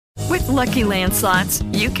Lucky Land Slots,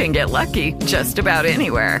 you can get lucky just about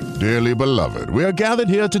anywhere. Dearly beloved, we are gathered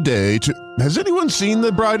here today to... Has anyone seen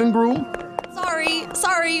the bride and groom?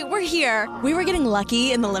 Sorry, we're here. We were getting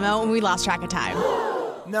lucky in the limo and we lost track of time.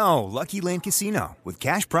 No, Lucky Land Casino, with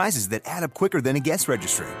cash prizes that add up quicker than a guest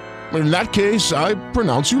registry. In that case, I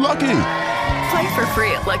pronounce you lucky. Play for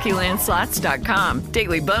free at LuckyLandSlots.com.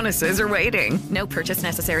 Daily bonuses are waiting. No purchase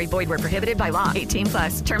necessary. Void where prohibited by law.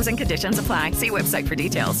 18+. Terms and conditions apply. See website for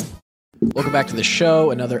details. Welcome back to the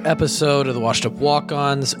show. Another episode of the Washed Up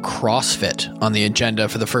Walk-Ons. CrossFit on the agenda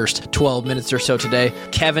for the first 12 minutes or so today.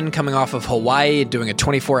 Kevin coming off of Hawaii, doing a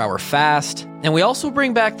 24-hour fast. And we also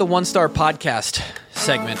bring back the One Star Podcast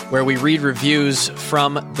segment where we read reviews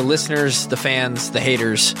from the listeners, the fans, the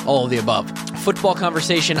haters, all of the above. Football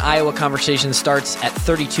conversation, Iowa conversation starts at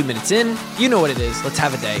 32 minutes in. You know what it is. Let's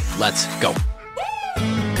have a day. Let's go.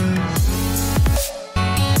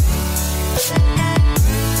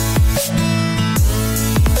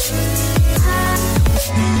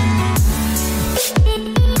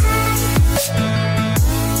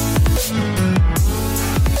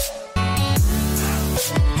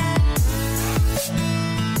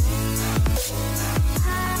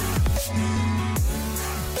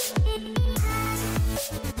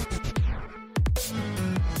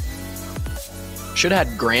 Should have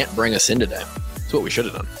had Grant bring us in today. That's what we should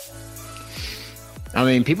have done. I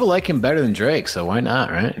mean, people like him better than Drake, so why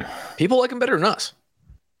not, right? People like him better than us.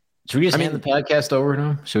 Should we just hand the podcast over to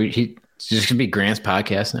him? It's just gonna be Grant's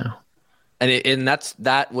podcast now, and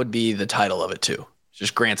that would be the title of it too. It's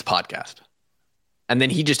just Grant's podcast, and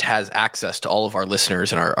then he just has access to all of our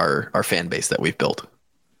listeners and our fan base that we've built.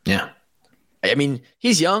 Yeah, I mean,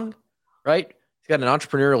 he's young, right? He's got an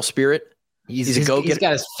entrepreneurial spirit. He's a go-getter. He's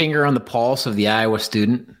got his finger on the pulse of the Iowa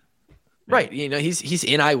student. Right. You know, he's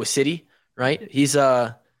in Iowa City, right? He's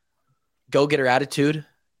a go-getter attitude.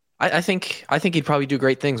 I think he'd probably do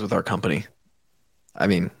great things with our company. I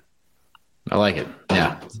mean, I like it.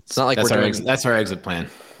 Yeah. It's not like that's our exit plan.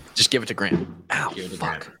 Just give it to Grant. Ow,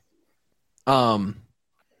 fuck. How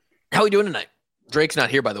are we doing tonight? Drake's not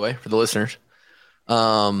here, by the way, for the listeners.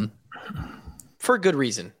 For a good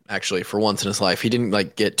reason, actually, for once in his life. He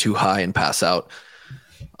didn't get too high and pass out.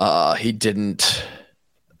 He didn't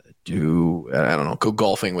go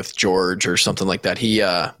golfing with George or something like that. He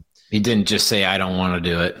didn't just say, I don't want to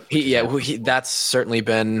do it. That's certainly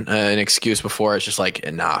been an excuse before. It's just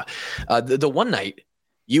like, nah. The one night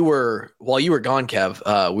while you were gone,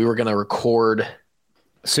 Kev, we were going to record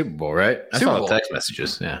Super Bowl, right? I saw the text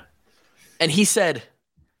messages. Yeah. And he said,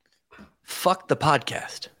 fuck the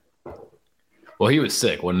podcast. Well, he was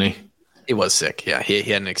sick, wasn't he? He was sick. Yeah, he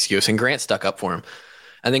had an excuse, and Grant stuck up for him.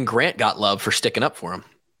 And then Grant got love for sticking up for him.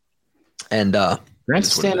 And Grant's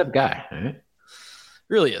a stand-up guy, right?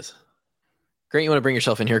 Really is. Grant, you want to bring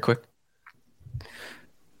yourself in here quick?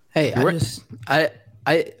 Hey,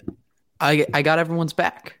 I got everyone's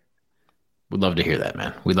back. We'd love to hear that,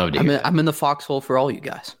 man. We'd love to hear that. I'm in the foxhole for all you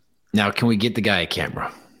guys. Now, can we get the guy a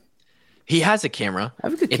camera? He has a camera. I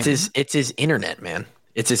have a good camera. It's his internet, man.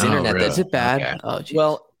 It's his internet. Really? Is it bad? Okay. Oh, geez.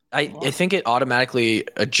 Well, I think it automatically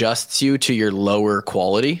adjusts you to your lower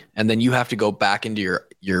quality, and then you have to go back into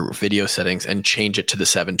your video settings and change it to the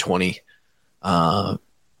 720,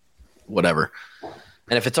 whatever.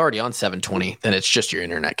 And if it's already on 720, then it's just your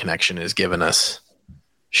internet connection is giving us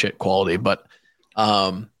shit quality. But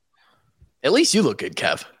at least you look good,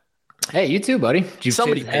 Kev. Hey, you too, buddy. Did you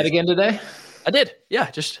Somebody fit his head again today? I did.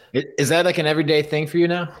 Yeah. Is that like an everyday thing for you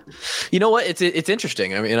now? You know what? It's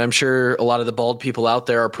interesting. I mean, I'm sure a lot of the bald people out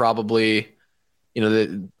there are probably,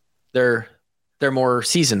 they're more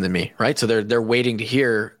seasoned than me, right? So they're waiting to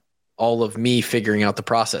hear all of me figuring out the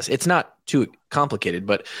process. It's not too complicated,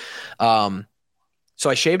 but so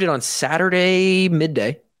I shaved it on Saturday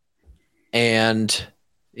midday, and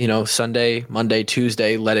Sunday, Monday,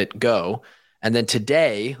 Tuesday, let it go. And then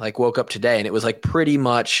today, woke up today, and it was pretty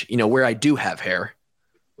much, where I do have hair,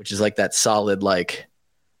 which is that solid,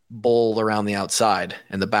 bowl around the outside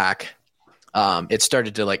and the back. It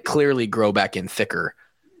started to clearly grow back in thicker,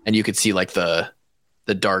 and you could see the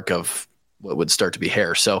dark of what would start to be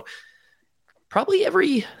hair. So probably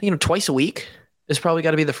every, twice a week is probably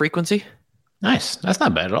got to be the frequency. Nice. That's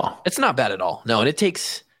not bad at all. It's not bad at all. No. And it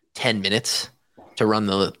takes 10 minutes to run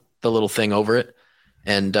the little thing over it.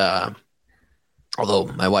 And, although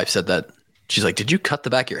my wife said that, she's like, did you cut the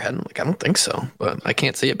back of your head? I'm like, I don't think so, but I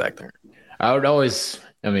can't see it back there. It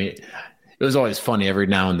was always funny. Every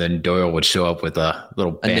now and then Doyle would show up with a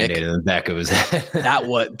little Band-Aid in the back of his head.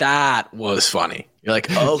 That was funny. You're like,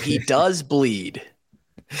 oh, he does bleed.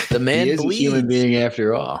 The man he is bleeds. a human being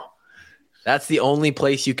after all. That's the only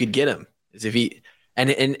place you could get him is if he,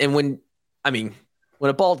 And when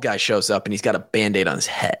a bald guy shows up and he's got a Band-Aid on his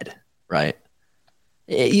head, right?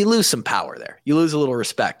 You lose some power there. You lose a little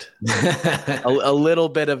respect, a little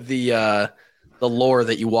bit of the lore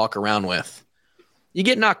that you walk around with. You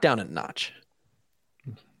get knocked down a notch.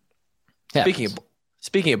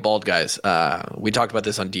 Speaking of bald guys, we talked about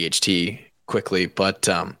this on DHT quickly, but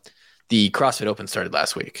the CrossFit Open started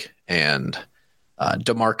last week, and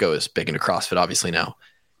DeMarco is big into CrossFit, obviously now.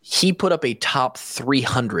 He put up a top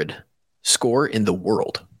 300 score in the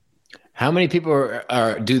world. How many people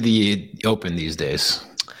do the Open these days?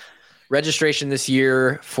 Registration this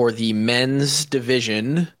year for the men's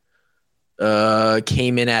division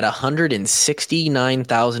came in at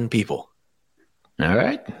 169,000 people. All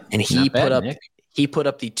right, and he put up the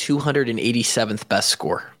 287th best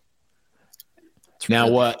score. Now,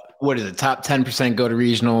 what is it? Top 10% go to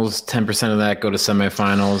regionals, 10% of that go to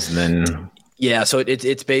semifinals, and then so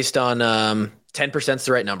it's based on 10% is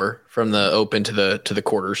the right number from the Open to the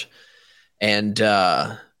quarters, and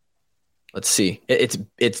let's see,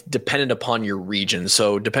 it's dependent upon your region.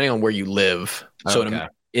 So depending on where you live, so in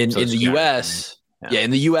the U.S.,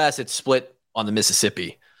 in the U.S. it's split on the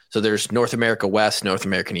Mississippi. So there's North America West, North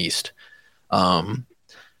American East, and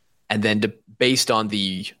then based on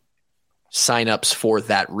the signups for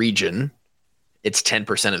that region, it's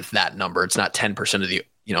 10% of that number. It's not 10% of the,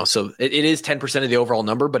 so it is 10% of the overall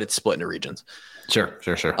number, but it's split into regions. Sure.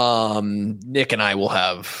 Nick and I will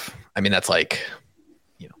have, that's like,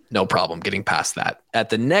 no problem getting past that. At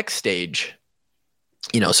the next stage,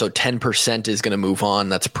 so 10% is going to move on.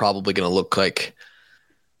 That's probably going to look like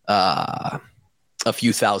a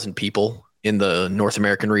few thousand people in the North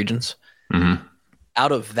American regions. Mm-hmm.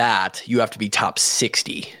 Out of that, you have to be top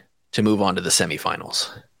 60 to move on to the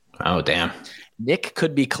semifinals. Oh, damn. Nick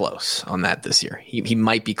could be close on that this year. He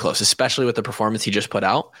might be close, especially with the performance he just put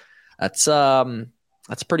out. That's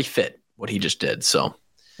pretty fit what he just did. So,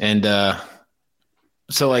 and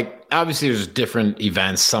so like obviously there's different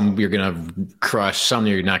events. Some you're gonna crush, some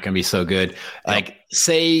you're not gonna be so good. Like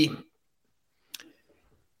say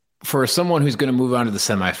for someone who's going to move on to the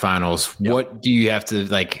semifinals, what do you have to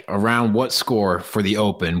like around what score for the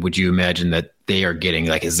Open would you imagine that they are getting?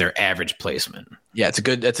 Like, is their average placement? Yeah, it's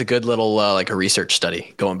a good little like a research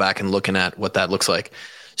study going back and looking at what that looks like.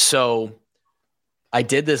 So I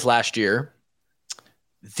did this last year.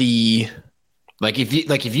 If you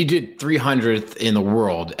did 300th in the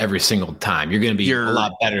world every single time, you're going to be a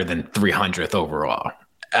lot better than 300th overall.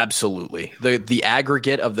 Absolutely. The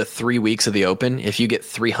aggregate of the 3 weeks of the Open, if you get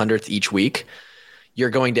 300th each week, you're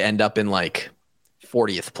going to end up in like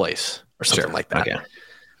 40th place or something like that. Okay.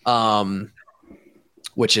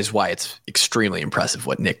 Which is why it's extremely impressive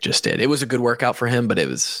what Nick just did. It was a good workout for him, but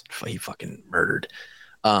he fucking murdered.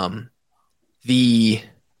 The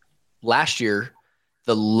last year,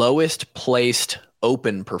 the lowest placed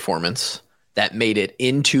Open performance that made it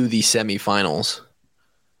into the semifinals,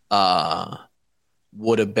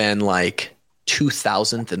 would have been like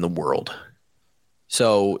 2000th in the world.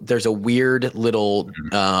 So there's a weird little,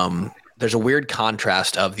 there's a weird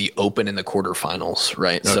contrast of the Open and the quarterfinals,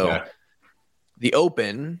 right? Okay. So the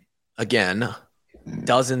Open, again,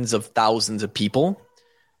 dozens of thousands of people.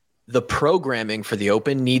 The programming for the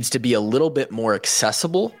Open needs to be a little bit more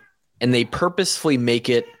accessible, and they purposefully make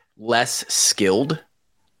it less skilled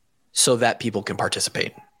so that people can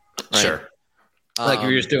participate. Right? Sure. Like if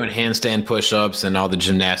you're just doing handstand push-ups and all the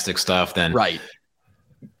gymnastic stuff, then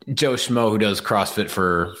Joe Schmo who does CrossFit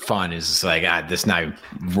for fun is just like, this not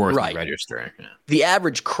worth registering. Yeah. The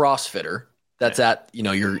average CrossFitter that's at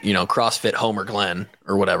your CrossFit Homer Glen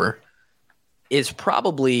or whatever is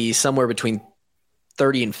probably somewhere between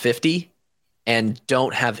 30 and 50 and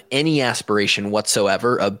don't have any aspiration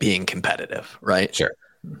whatsoever of being competitive, right? Sure.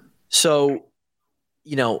 So,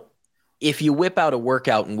 if you whip out a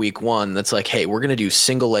workout in week one that's like, hey, we're going to do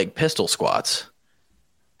single leg pistol squats,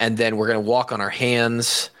 and then we're going to walk on our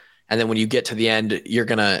hands, and then when you get to the end, you're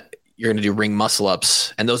going to do ring muscle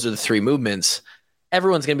ups, and those are the three movements.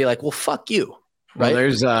 Everyone's going to be like, well, fuck you. Right? Well,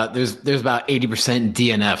 there's about 80%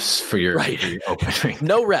 DNFs for your Open.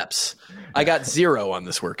 No reps. I got 0 on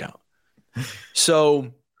this workout.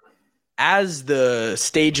 So as the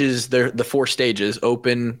stages, the 4 stages,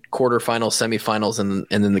 Open, quarterfinals, semifinals, and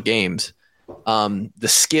then the games, the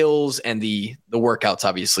skills and the workouts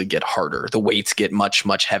obviously get harder. The weights get much,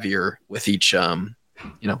 much heavier with each,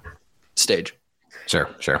 stage. Sure.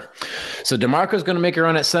 So DeMarco's going to make a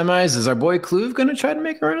run at semis. Is our boy Kluve going to try to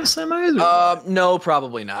make a run at semis? No,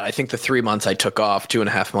 probably not. I think the 3 months I took off,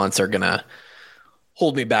 2.5 months, are going to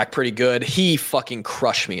hold me back pretty good. He fucking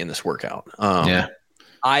crushed me in this workout.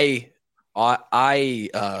 I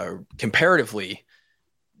comparatively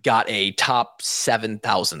got a top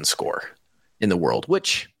 7,000 score in the world,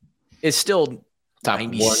 which is still top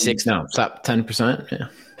 96. Top 10%. Yeah.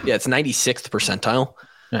 Yeah, it's 96th percentile.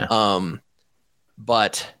 Yeah.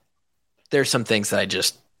 But there's some things that I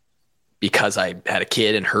just, because I had a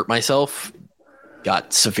kid and hurt myself,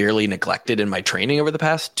 got severely neglected in my training over the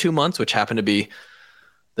past 2 months, which happened to be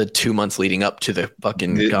the 2 months leading up to the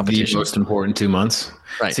fucking competition. The most important 2 months.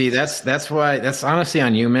 Right. See, that's why, that's honestly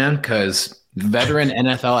on you, man, because veteran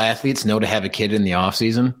NFL athletes know to have a kid in the off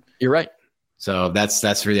season. You're right. So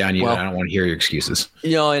that's really on you. Well, I don't want to hear your excuses.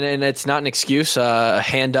 And it's not an excuse.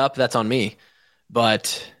 Hand up, that's on me.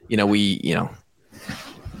 But we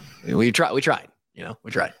tried. We tried.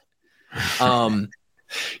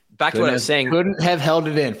 Back to what I was saying. Couldn't have held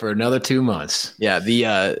it in for another 2 months.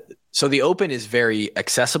 Yeah. So the Open is very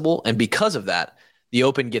accessible, and because of that, the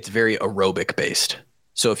Open gets very aerobic based.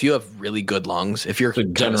 So if you have really good lungs, if you're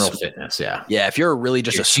general fitness, if you're really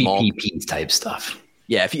just a small CPP type stuff,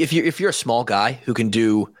 if you're a small guy who can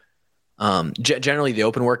do, generally the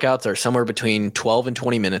Open workouts are somewhere between 12 and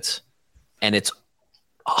 20 minutes, and it's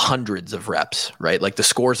hundreds of reps, right? Like the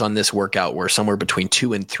scores on this workout were somewhere between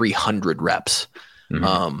 200 and 300 reps.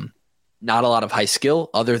 Mm-hmm. Not a lot of high skill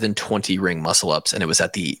other than 20 ring muscle ups, and it was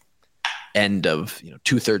at the end of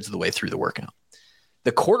 2/3 of the way through the workout.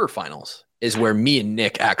 The quarterfinals is where me and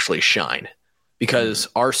Nick actually shine, because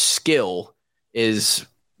our skill is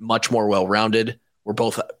much more well-rounded. We're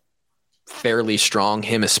both fairly strong,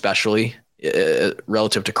 him especially,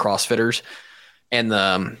 relative to CrossFitters, and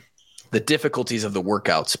the difficulties of the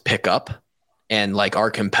workouts pick up, and like our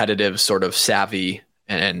competitive sort of savvy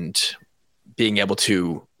and being able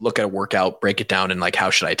to look at a workout, break it down, and like, how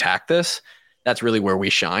should I attack this? That's really where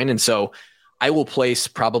we shine. And so I will place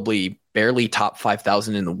probably barely top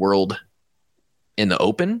 5,000 in the world in the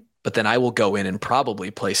Open, but then I will go in and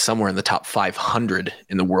probably place somewhere in the top 500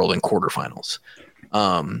 in the world in quarterfinals.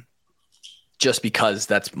 Just because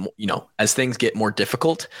that's, as things get more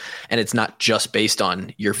difficult and it's not just based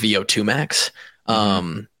on your VO2 max,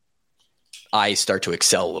 I start to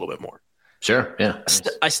excel a little bit more. Sure. Yeah.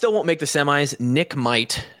 I still won't make the semis. Nick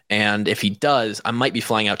might. And if he does, I might be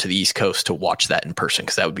flying out to the East Coast to watch that in person,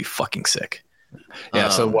 because that would be fucking sick. Yeah.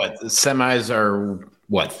 So what? Semis are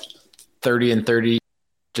what? 30 and 30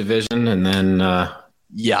 division. And then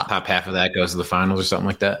top half of that goes to the finals or something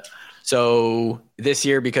like that. So this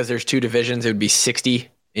year, because there's 2 divisions, it would be 60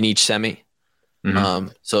 in each semi. So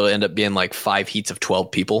it'll end up being like 5 heats of 12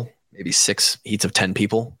 people, maybe 6 heats of 10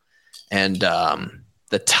 people. And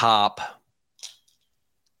the top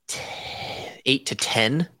 8 to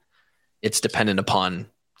 10, it's dependent upon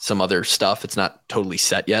some other stuff. It's not totally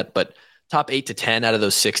set yet, but top 8 to 10 out of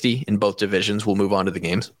those 60 in both divisions will move on to the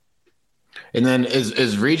games. And then is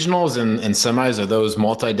regionals and semis, are those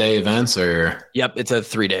multi-day events or? Yep. It's a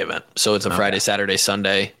 3-day event. So it's a Friday, Saturday,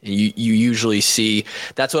 Sunday. And you usually see,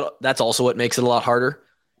 that's also what makes it a lot harder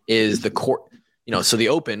is the court, so the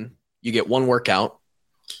Open, you get one workout,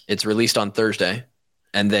 it's released on Thursday,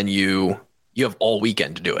 and then you have all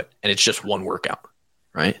weekend to do it. And it's just one workout,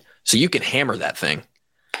 right? So you can hammer that thing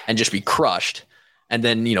and just be crushed, and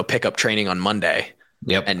then, pick up training on Monday.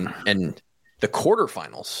 Yep. And the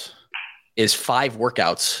quarterfinals is 5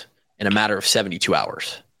 workouts in a matter of 72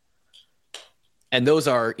 hours. And those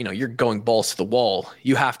are, you're going balls to the wall.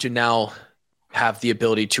 You have to now have the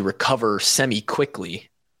ability to recover semi-quickly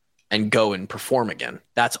and go and perform again.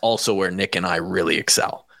 That's also where Nick and I really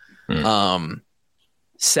excel.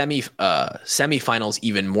 Semifinals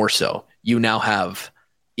even more so. You now have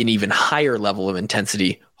an even higher level of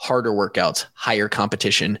intensity, harder workouts, higher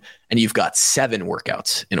competition, and you've got 7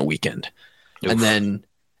 workouts in a weekend. Oof. And then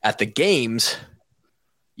at the games,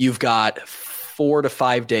 you've got 4 to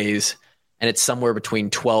 5 days, and it's somewhere between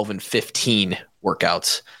 12 and 15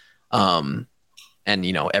 workouts. And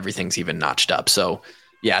everything's even notched up. So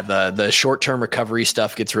yeah, the short-term recovery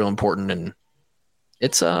stuff gets real important, and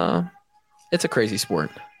it's a crazy sport.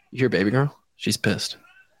 You hear baby girl? She's pissed.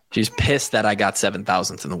 She's pissed that I got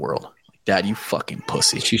 7,000th in the world. Dad, you fucking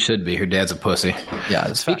pussy. She should be. Her dad's a pussy.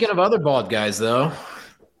 Yeah. Speaking of other bald guys, though,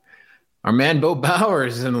 our man Bo Bauer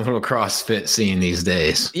is in a little CrossFit scene these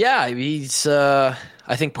days. Yeah, he's. I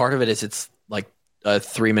think part of it is it's like a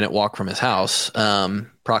 3-minute walk from his house.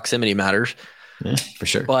 Proximity matters. Yeah, for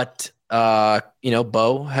sure. But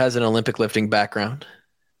Bo has an Olympic lifting background.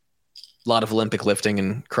 A lot of Olympic lifting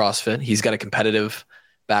and CrossFit. He's got a competitive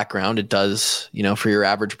background. It does, for your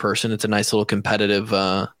average person, it's a nice little competitive,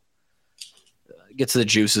 gets the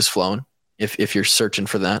juices flowing if you're searching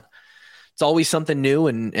for that. It's always something new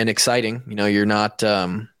and exciting. You're not,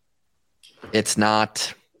 it's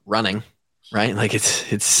not running, right? Like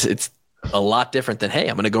it's a lot different than, hey,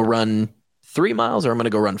 I'm going to go run 3 miles or I'm going to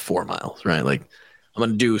go run 4 miles, right? Like I'm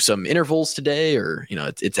going to do some intervals today, or,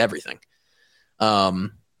 it's everything.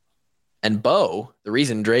 And Bo, the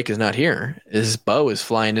reason Drake is not here is Bo is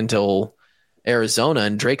flying into Arizona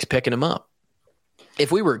and Drake's picking him up.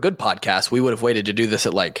 If we were a good podcast, we would have waited to do this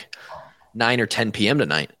at like 9 or 10 p.m.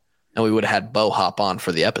 tonight, and we would have had Bo hop on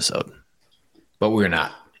for the episode. But we're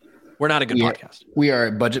not. We're not a good podcast. We are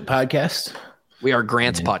a budget podcast. We are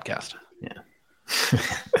Grant's podcast. Yeah.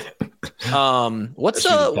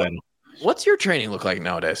 What's your training look like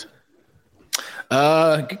nowadays?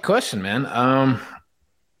 Good question, man.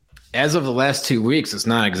 As of the last 2 weeks, it's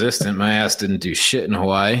non-existent. My ass didn't do shit in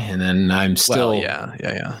Hawaii, and then I'm still,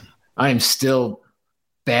 I'm still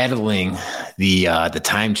battling the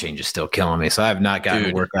time change is still killing me. So I have not gotten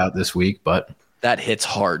to work out this week, but that hits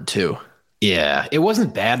hard too. Yeah, it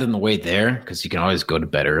wasn't bad on the way there because you can always go to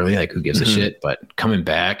bed early. Like, who gives a shit? But coming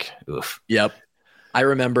back, oof. Yep. I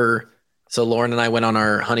remember. So Lauren and I went on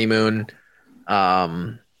our honeymoon.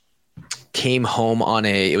 Came home on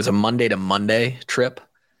it was a Monday to Monday trip.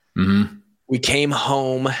 Mm-hmm. We came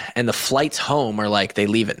home, and the flights home are like they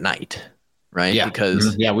leave at night, right? Yeah,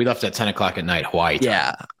 because we left at 10 o'clock at night, Hawaii time.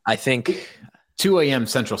 Yeah, I think 2 a.m.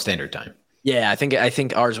 Central Standard Time. Yeah, I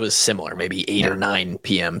think ours was similar, maybe 8 or 9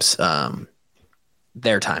 p.m.s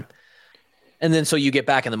their time. And then so you get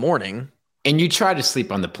back in the morning. And you try to sleep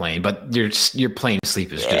on the plane, but your plane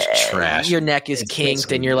sleep is just trash. Your neck is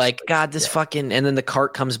kinked, and you're like, God, this fucking – and then the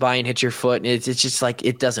cart comes by and hits your foot, and it's just like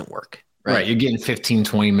it doesn't work. Right. You're getting 15,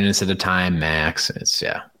 20 minutes at a time max. It's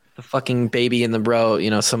the fucking baby in the bro.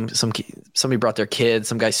 Somebody brought their kid.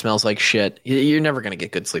 Some guy smells like shit. You're never going to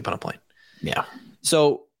get good sleep on a plane. Yeah.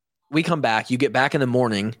 So we come back. You get back in the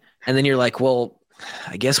morning, and then you're like, well,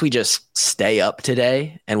 I guess we just stay up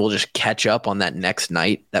today, and we'll just catch up on that next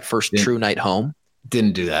night, that first true night home.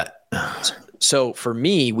 Didn't do that. So for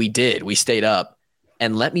me, we did. We stayed up.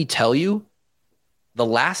 And let me tell you, the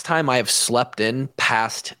last time I have slept in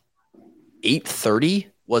past 8:30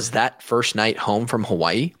 was that first night home from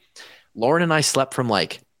Hawaii. Lauren and I slept from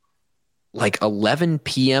like 11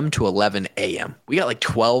 p.m. to 11 a.m. We got like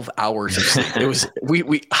 12 hours of sleep. It was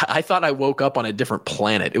I thought I woke up on a different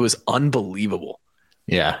planet. It was unbelievable.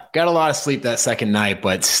 Yeah. Got a lot of sleep that second night,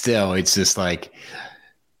 but still it's just like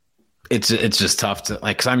it's just tough to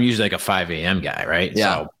like, cause I'm usually like a 5 a.m. guy, right?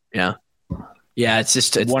 Yeah. So, yeah. It's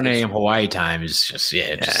just 1 a.m. Hawaii time is just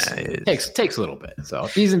it takes a little bit. So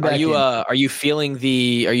easing back. Are you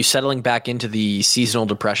settling back into the seasonal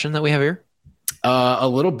depression that we have here? A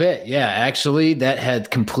little bit, yeah. Actually, that had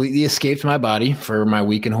completely escaped my body for my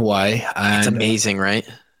week in Hawaii. It's amazing, right?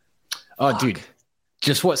 Oh, dude,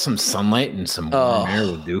 just what some sunlight and some warm air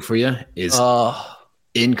will do for you is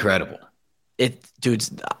incredible.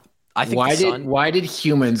 I think why did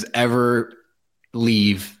humans ever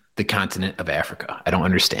leave the continent of Africa? I don't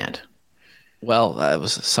understand. Well,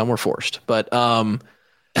 some were forced, but I'm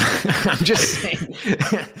just saying.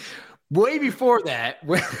 Way before that,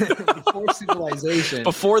 before civilization,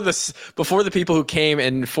 before the people who came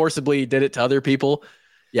and forcibly did it to other people.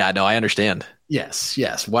 Yeah, no, I understand. Yes.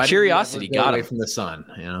 Why curiosity got away from the sun?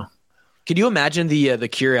 Could you imagine the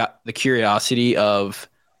curiosity of?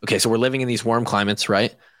 Okay, so we're living in these warm climates,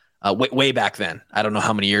 right? Way back then, I don't know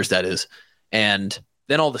how many years that is, and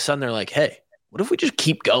then all of a sudden they're like, "Hey, what if we just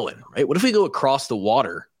keep going? Right? What if we go across the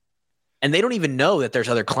water?" And they don't even know that there's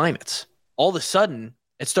other climates. All of a sudden,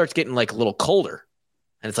 it starts getting like a little colder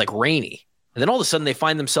and it's like rainy. And then all of a sudden they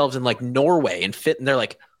find themselves in like Norway and they're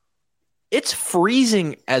like, it's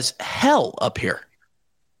freezing as hell up here.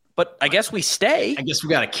 But I guess we stay. I guess we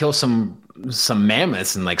got to kill some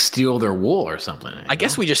mammoths and like steal their wool or something. I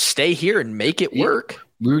guess we just stay here and make it work.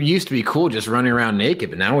 We used to be cool just running around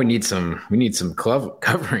naked, but now we need some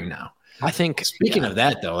covering now. I think speaking of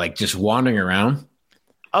that though, like just wandering around,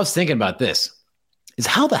 I was thinking about this. Is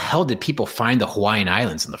how the hell did people find the Hawaiian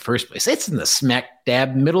Islands in the first place? It's in the smack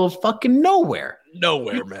dab middle of fucking nowhere.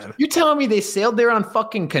 Nowhere, man. You're telling me they sailed there on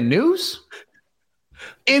fucking canoes?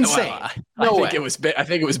 Insane. Well, I think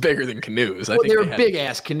it was bigger than canoes. Well, they were big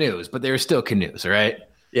ass canoes, but they were still canoes, right?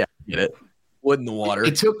 Yeah, get it. Wood in the water.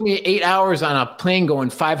 It took me 8 hours on a plane going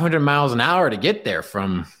 500 miles an hour to get there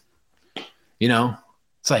from,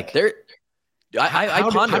 it's like there. How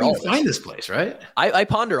do you find this place, right? I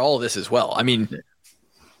ponder all of this as well. I mean,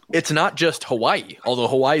 it's not just Hawaii, although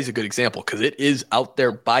Hawaii is a good example because it is out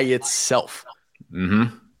there by itself.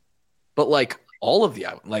 Mm-hmm. But like all of the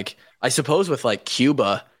island, like I suppose with like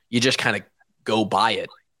Cuba, you just kind of go by it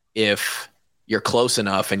if you're close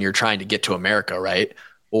enough and you're trying to get to America, right?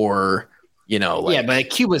 Or but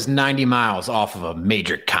Cuba's 90 miles off of a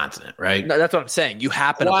major continent, right? No, that's what I'm saying. You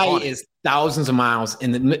happen upon it. thousands of miles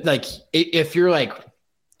in the, like, if you're like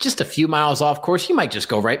just a few miles off course, you might just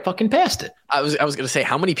go right fucking past it. I was going to say,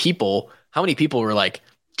 how many people were like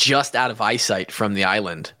just out of eyesight from the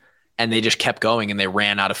island and they just kept going and they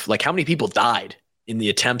ran out of, like, how many people died in the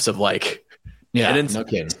attempts of like, yeah, and then no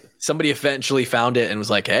kidding. Somebody eventually found it and was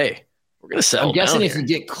like, hey, we're going to settle I'm guessing down if here. you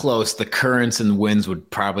get close, the currents and winds would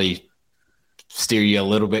probably steer you a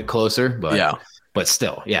little bit closer, but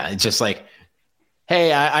still, yeah, it's just like,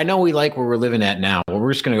 hey, I know we like where we're living at now. Well,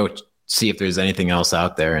 we're just going to go see if there's anything else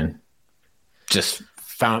out there, and just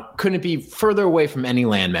couldn't it be further away from any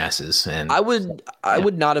land masses? And I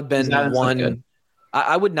would not have been one.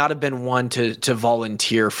 I would not have been one to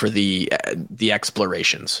volunteer for the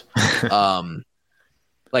explorations.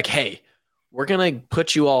 Like, hey, we're going to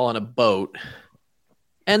put you all on a boat,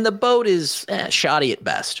 and the boat is shoddy at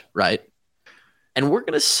best, right? And we're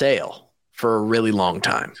going to sail for a really long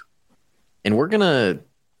time. And you're going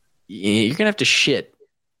to have to shit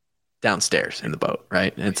downstairs in the boat,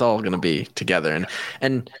 right? And it's all going to be together.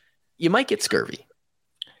 And you might get scurvy.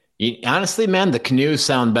 Honestly, man, the canoes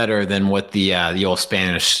sound better than what the old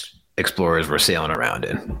Spanish explorers were sailing around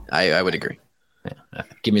in. I would agree. Yeah,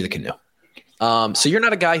 give me the canoe. So you're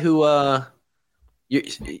not a guy who,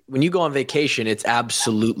 when you go on vacation, it's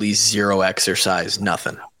absolutely zero exercise,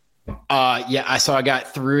 nothing. Yeah, I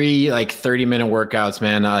got 3 like 30-minute workouts,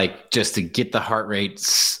 man. Like just to get the heart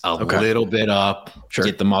rates a little bit up,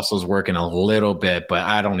 get the muscles working a little bit, but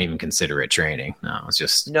I don't even consider it training. No, it's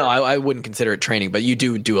just I wouldn't consider it training, but you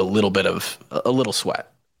do a little bit of a little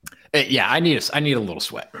sweat. Yeah, I need a little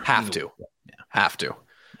sweat. Have to.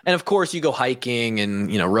 And of course, you go hiking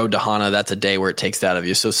and Road to Hana. That's a day where it takes that out of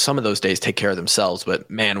you. So some of those days take care of themselves. But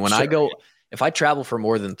man, when if I travel for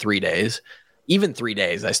more than 3 days. Even 3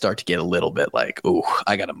 days, I start to get a little bit like, ooh,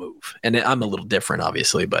 I got to move. And I'm a little different,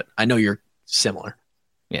 obviously, but I know you're similar.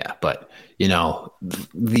 Yeah, but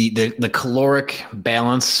the caloric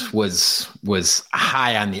balance was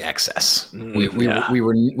high on the excess.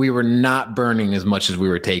 We were not burning as much as we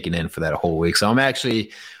were taking in for that whole week. So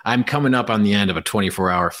I'm coming up on the end of a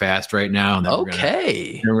 24-hour fast right now. And then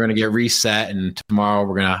we're gonna get reset, and tomorrow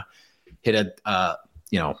we're gonna hit a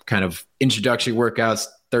kind of introductory workouts.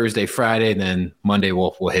 Thursday, Friday, and then Monday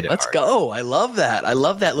we'll hit it. Let's go. I love that. I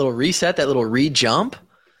love that little reset, that little re-jump.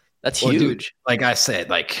 That's huge. Dude, like I said,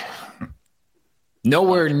 like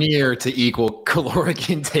nowhere near to equal caloric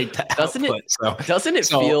intake to doesn't output. Doesn't it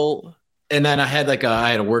feel? And then I had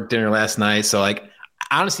I had a work dinner last night. So like,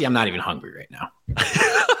 honestly, I'm not even hungry right now.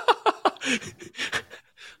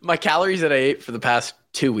 My calories that I ate for the past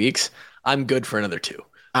 2 weeks, I'm good for another 2.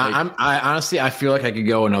 I honestly feel like I could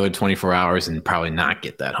go another 24 hours and probably not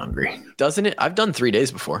get that hungry. Doesn't it? I've done 3 days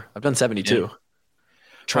before. I've done 72. Yeah.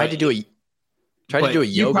 Tried to do a yoga.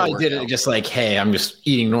 You probably workout. did it just like, hey, I'm just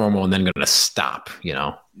eating normal and then going to stop.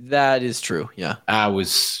 That is true. Yeah. My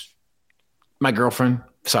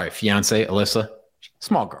fiance, Alyssa,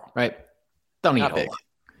 small girl, right? Don't eat a whole lot.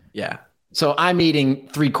 Yeah. So I'm eating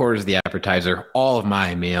 3/4 of the appetizer, all of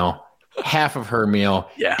my meal, half of her meal,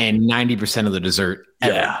 and 90% of the dessert.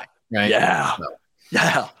 Yeah. Right. Yeah. So.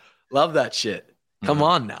 Yeah. Love that shit. Come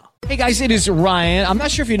on now. Hey guys, it is Ryan. I'm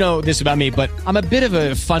not sure if you know this about me, but I'm a bit of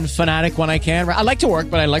a fun fanatic when I can. I like to work,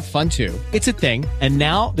 but I like fun too. It's a thing. And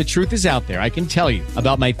now the truth is out there. I can tell you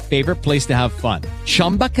about my favorite place to have fun.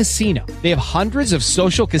 Chumba Casino. They have hundreds of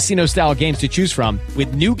social casino style games to choose from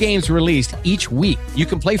with new games released each week. You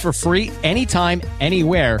can play for free anytime,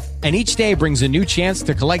 anywhere. And each day brings a new chance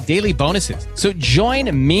to collect daily bonuses. So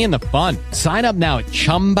join me in the fun. Sign up now at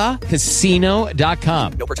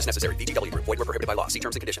ChumbaCasino.com. No purchase necessary. VGW Group. Void where prohibited by law. See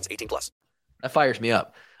terms and conditions. 18+. That fires me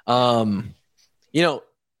up. When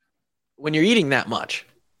you're eating that much,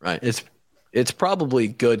 right? It's probably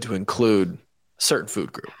good to include a certain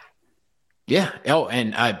food group. Yeah. Oh,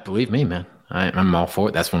 and believe me, man, I'm all for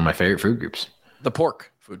it. That's one of my favorite food groups. The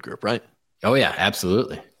pork food group, right? Oh yeah,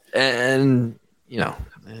 absolutely. And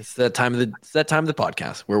it's that time of the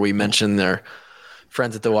podcast where we mention their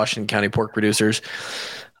friends at the Washington County Pork Producers.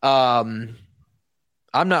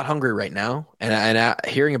 I'm not hungry right now, and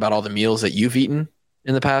hearing about all the meals that you've eaten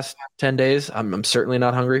in the past 10 days, I'm certainly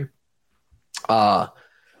not hungry. But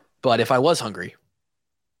if I was hungry,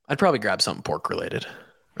 I'd probably grab something pork related,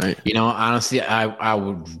 right? Honestly, I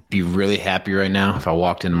would be really happy right now if I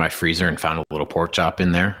walked into my freezer and found a little pork chop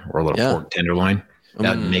in there or a little pork tenderloin.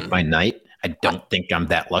 That would make my night. I don't think I'm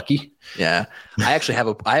that lucky. Yeah, I actually have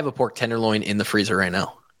a pork tenderloin in the freezer right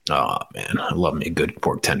now. Oh man, I love me a good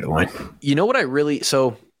pork tenderloin. You know what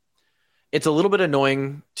so it's a little bit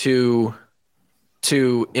annoying to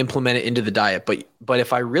implement it into the diet, but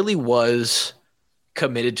if I really was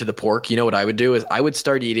committed to the pork, you know what I would do is I would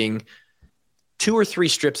start eating 2 or 3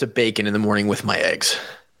 strips of bacon in the morning with my eggs.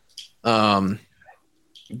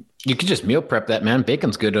 You could just meal prep that, man.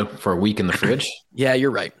 Bacon's good for a week in the fridge. Yeah,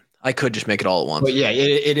 you're right. I could just make it all at once. But yeah,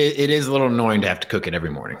 it is a little annoying to have to cook it every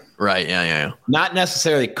morning. Right. Yeah. Not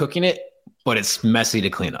necessarily cooking it, but it's messy to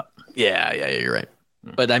clean up. Yeah, you're right.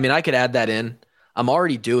 But I mean, I could add that in. I'm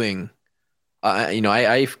already doing,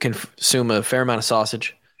 I consume a fair amount of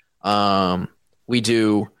sausage. We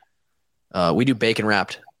do bacon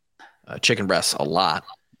wrapped chicken breasts a lot.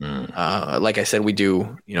 Like I said, we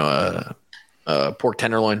do, a pork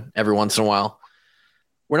tenderloin every once in a while.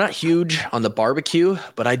 We're not huge on the barbecue,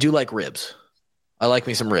 but I do like ribs. I like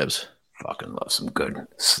me some ribs. Fucking love some good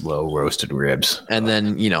slow roasted ribs. And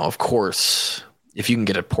then, of course, if you can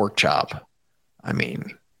get a pork chop, I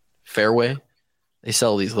mean, Fairway, they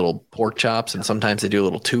sell these little pork chops, and sometimes they do a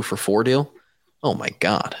little 2 for $4 deal. Oh my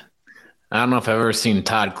God. I don't know if I've ever seen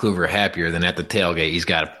Todd Kluver happier than at the tailgate. He's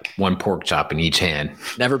got 1 pork chop in each hand.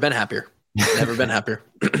 Never been happier.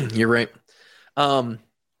 You're right.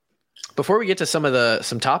 Before we get to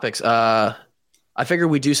some topics, I figure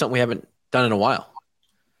we do something we haven't done in a while.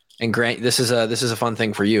 And Grant, this is a fun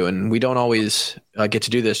thing for you, and we don't always get to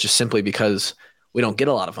do this just simply because we don't get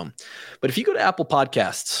a lot of them. But if you go to Apple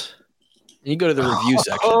Podcasts and you go to the review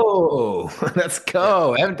section, let's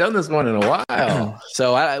go! I haven't done this one in a while,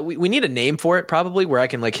 so we need a name for it, probably, where I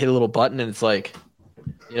can like hit a little button and it's like,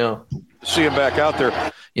 see him back out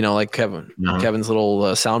there, like Kevin's little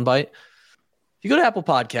soundbite. If you go to Apple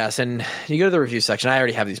Podcasts and you go to the review section, I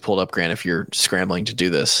already have these pulled up, Grant. If you're scrambling to do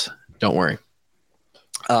this, don't worry.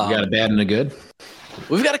 We got a bad and a good?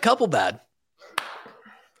 We've got a couple bad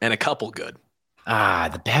and a couple good.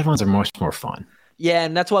 The bad ones are much more fun. Yeah,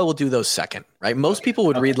 and that's why we'll do those second, right? Most people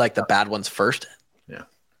would read like the bad ones first. Yeah.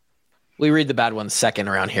 We read the bad ones second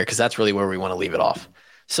around here because that's really where we want to leave it off.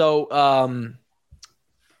 So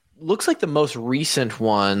looks like the most recent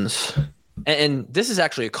ones, and this is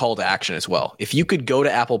actually a call to action as well. If you could go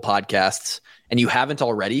to Apple Podcasts and you haven't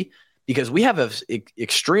already, because we have an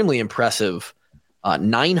extremely impressive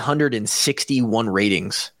 961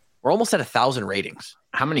 ratings. We're almost at 1,000 ratings.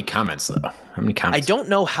 How many comments though? How many comments? I don't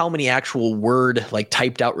know how many actual word like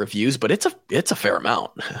typed out reviews, but it's a fair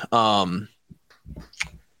amount.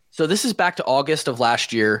 So this is back to August of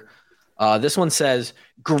last year. This one says,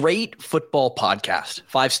 great football podcast,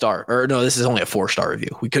 5-star. Or no, this is only a 4-star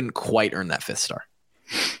review. We couldn't quite earn that 5th star.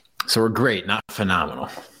 So we're great, not phenomenal.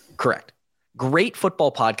 Correct. Great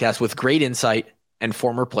football podcast with great insight and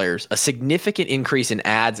former players. A significant increase in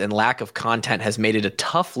ads and lack of content has made it a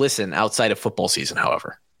tough listen outside of football season,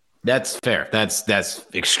 however. That's fair. That's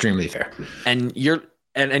extremely fair. And you're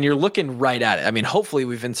looking right at it. I mean, hopefully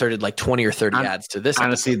we've inserted like 20 or 30 ads to this.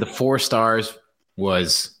 Honestly, the 4 stars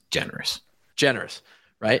was generous,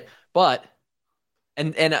 right? But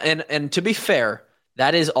and to be fair,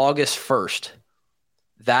 that is August 1st.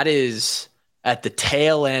 That is at the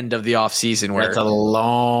tail end of the off season, where it's a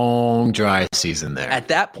long dry season there. At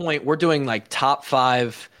that point, we're doing like top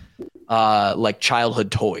 5 like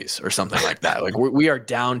childhood toys or something like that. Like we are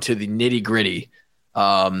down to the nitty gritty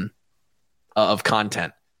of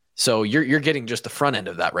content. So you're getting just the front end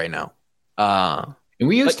of that right now. And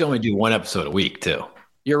we used to only do 1 episode a week too.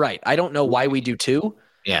 You're right. I don't know why we do 2.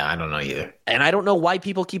 Yeah, I don't know either. And I don't know why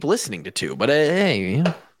people keep listening to 2, but hey.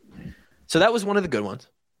 So that was one of the good ones.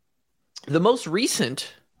 The most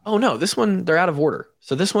recent, this one, they're out of order.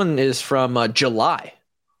 So this one is from July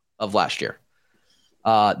of last year.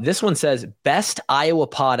 This one says, best Iowa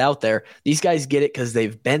pod out there. These guys get it because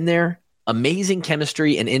they've been there. Amazing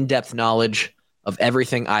chemistry and in-depth knowledge of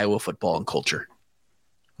everything Iowa football and culture.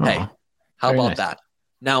 Hey, how about that?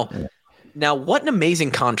 Now, what an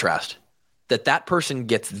amazing contrast that person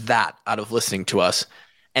gets that out of listening to us,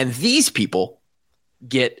 and these people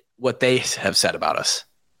get what they have said about us.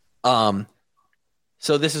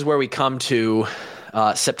 So this is where we come to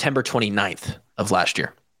September 29th of last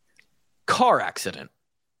year. Car accident.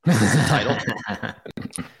 This is the title.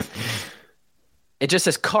 It just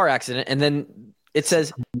says car accident, and then it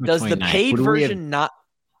says, does the paid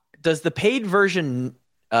version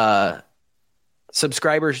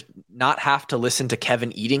subscribers not have to listen to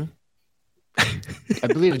Kevin eating? I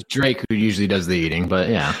believe it's Drake who usually does the eating, but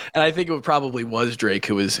yeah. And I think it probably was Drake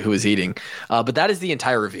who was eating. But that is the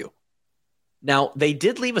entire review. Now, they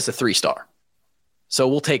did leave us a 3-star, so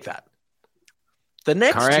we'll take that. The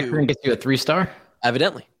next car accident gets you a 3-star?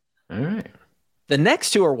 Evidently. All right. The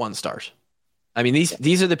next 2 are 1-stars. I mean,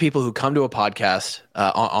 these are the people who come to a podcast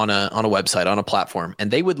on a website, on a platform,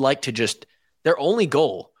 and they would like to just, their only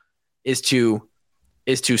goal is to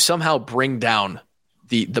somehow bring down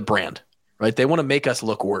the brand, right? They want to make us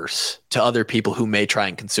look worse to other people who may try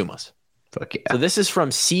and consume us. Fuck yeah. So this is from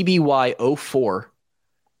CBY04.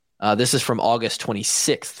 This is from August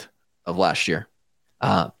 26th of last year.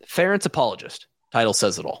 Ferentz apologist. Title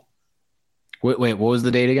says it all. Wait, what was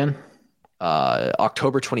the date again?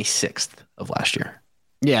 October 26th of last year.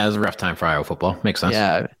 Yeah, it was a rough time for Iowa football. Makes sense.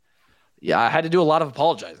 Yeah. I had to do a lot of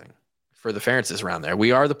apologizing for the Ferentzes around there.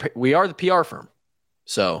 We are the PR firm.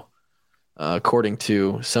 So, according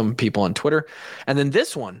to some people on Twitter, and then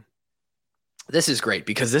this one, this is great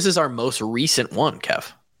because this is our most recent one,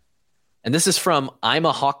 Kev, and this is from I'm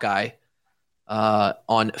a Hawkeye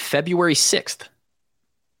on February 6th.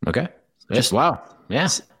 Okay. Wow. Yeah.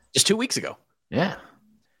 Just 2 weeks ago. Yeah.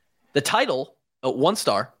 The title, 1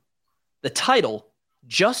 star. The title,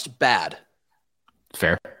 just bad.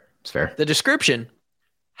 Fair. It's fair. The description,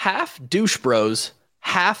 half douche bros,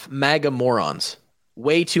 half MAGA morons.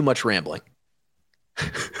 Way too much rambling.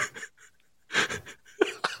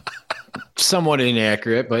 Somewhat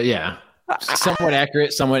inaccurate, but yeah. Somewhat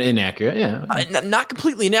accurate, somewhat inaccurate. Yeah. Not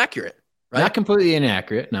completely inaccurate, right? Not completely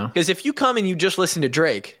inaccurate, no. Because if you come and you just listen to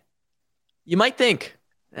Drake, you might think,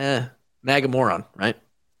 MAGA moron, right?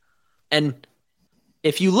 And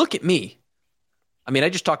if you look at me, I mean, I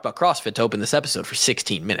just talked about CrossFit to open this episode for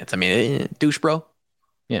 16 minutes. I mean, douche bro.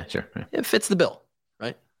 Yeah, sure. Yeah. It fits the bill,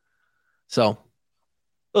 right? So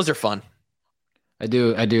those are fun. I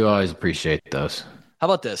do always appreciate those. How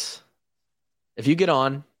about this? If you get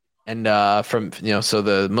on and so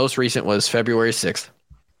the most recent was February 6th.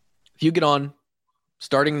 If you get on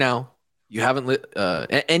starting now, you haven't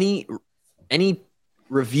any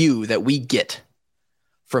review that we get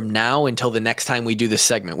from now until the next time we do this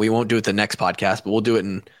segment. We won't do it the next podcast, but we'll do it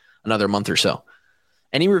in another month or so.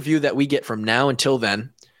 Any review that we get from now until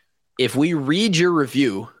then, if we read your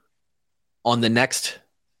review on the next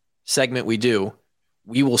segment we do,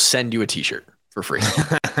 we will send you a t-shirt for free.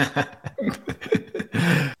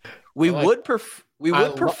 We would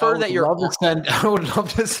prefer that you're. I would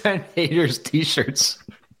love to send haters t-shirts.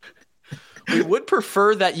 We would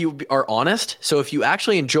prefer that you are honest. So if you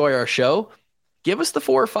actually enjoy our show, give us the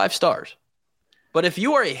 4 or 5 stars. But if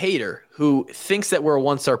you are a hater who thinks that we're a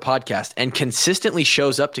 1-star podcast and consistently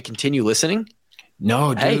shows up to continue listening,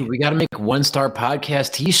 no, dude, we got to make 1-star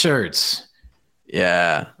podcast t-shirts.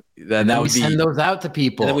 Yeah. Then that would be send those out to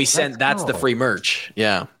people. And then we send that's the free merch.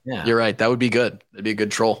 Yeah. You're right. That would be good. That'd be a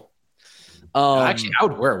good troll. Actually, I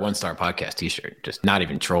would wear a 1-star podcast t-shirt. Just not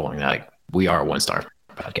even trolling. Like, we are a 1-star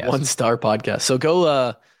podcast. 1-star podcast. So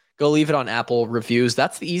go leave it on Apple reviews.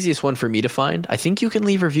 That's the easiest one for me to find. I think you can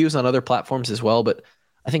leave reviews on other platforms as well, but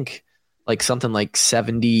I think like something like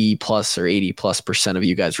 70 plus or 80 plus % of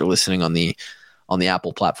you guys are listening on the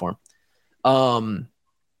Apple platform. All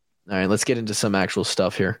right, let's get into some actual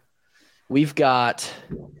stuff here. We've got,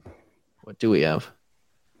 what do we have?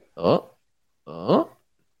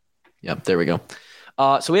 Yep, there we go.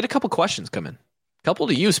 So we had a couple questions come in. A couple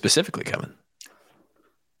to you specifically, Kevin.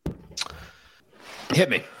 Hit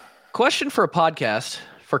me. Question for a podcast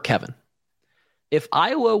for Kevin. If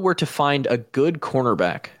Iowa were to find a good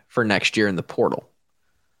cornerback for next year in the portal,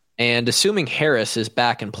 and assuming Harris is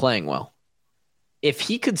back and playing well, if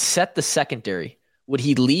he could set the secondary, would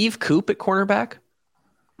he leave Coop at cornerback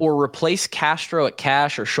or replace Castro at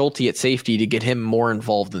cash or Schulte at safety to get him more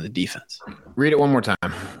involved in the defense? Read it one more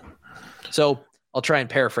time. So I'll try and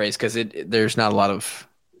paraphrase because there's not a lot of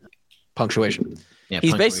punctuation. Yeah,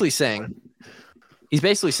 he's basically saying,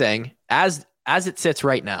 as it sits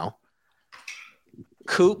right now,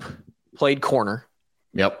 Coop played corner.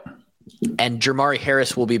 Yep. And Jermari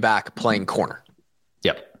Harris will be back playing corner.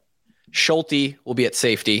 Yep. Schulte will be at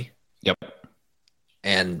safety. Yep.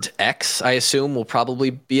 And X, I assume, will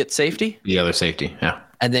probably be at safety. The other safety, yeah.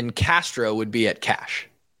 And then Castro would be at cash.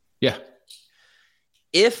 Yeah.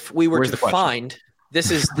 If we were to find,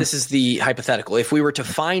 this is the hypothetical. If we were to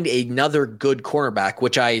find another good cornerback,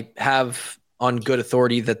 which I have on good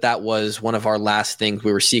authority that was one of our last things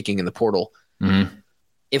we were seeking in the portal. Mm-hmm.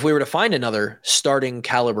 If we were to find another starting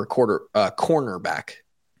caliber cornerback,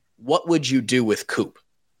 what would you do with Coop?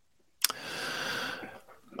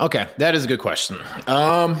 Okay, that is a good question.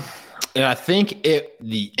 And I think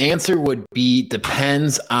the answer would be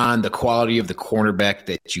depends on the quality of the cornerback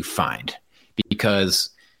that you find, because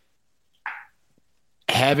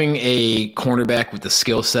having a cornerback with the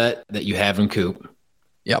skill set that you have in Coop,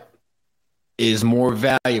 yep, is more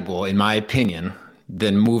valuable, in my opinion,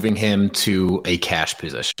 than moving him to a cash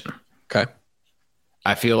position. Okay,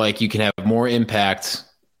 I feel like you can have more impact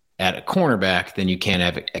at a cornerback than you can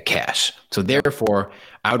have a cash. So therefore,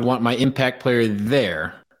 I would want my impact player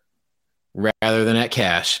there rather than at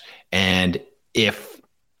cash. And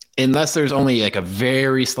unless there's only like a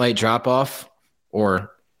very slight drop off,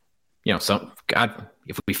 or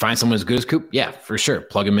if we find someone as good as Coop, yeah, for sure,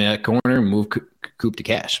 plug him in at corner and move Coop to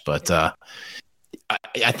cash. But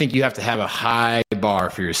I think you have to have a high bar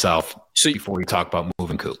for yourself before you talk about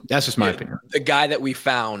moving Coop. That's just my opinion. The guy that we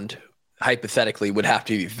found hypothetically would have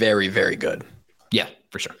to be very, very good. Yeah,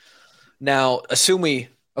 for sure. Now, assume we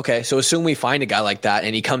find a guy like that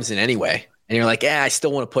and he comes in anyway, and you're like, I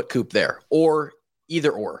still want to put Coop there, or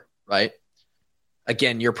either or, right?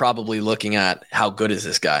 Again, you're probably looking at how good is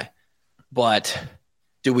this guy, but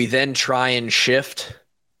do we then try and shift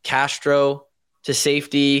Castro to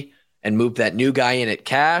safety and move that new guy in at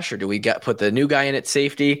cash, or do we put the new guy in at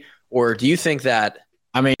safety, or do you think that?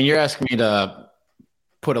 I mean, you're asking me to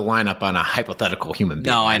put a lineup on a hypothetical human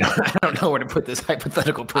being. No, I know. I don't know where to put this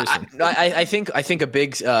hypothetical person. I think a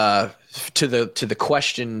big to the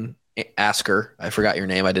question asker. I forgot your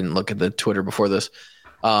name. I didn't look at the Twitter before this.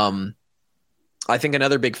 I think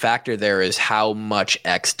another big factor there is how much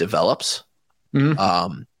X develops.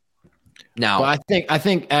 Mm-hmm. Now, well, I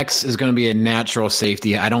think X is going to be a natural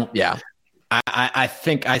safety. I don't. Yeah. I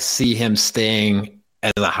think I see him staying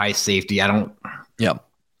as a high safety. I don't. Yeah.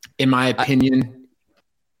 In my opinion.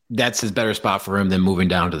 That's his better spot for him than moving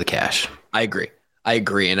down to the cash. I agree.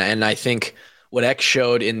 And I think what X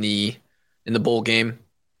showed in the bowl game,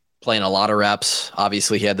 playing a lot of reps,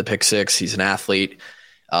 obviously he had the pick six. He's an athlete.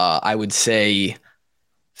 I would say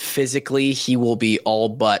physically he will be all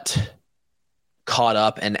but caught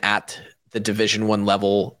up and at the Division I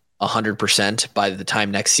level 100% by the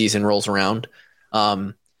time next season rolls around.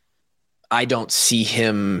 I don't see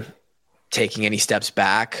him taking any steps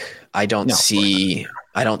back. I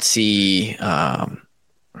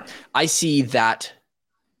see that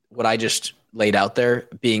what I just laid out there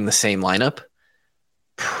being the same lineup,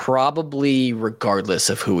 probably regardless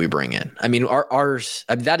of who we bring in. I mean, ours,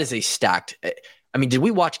 that is a stacked. I mean, did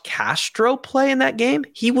we watch Castro play in that game?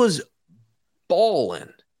 He was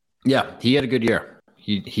balling. Yeah, he had a good year.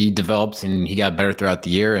 He developed and he got better throughout the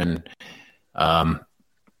year. And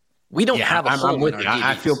we don't have a hole. I'm with you.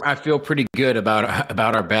 I feel pretty good about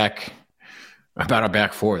our back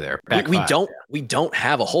four there. We don't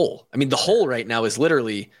have a hole. I mean, the hole right now is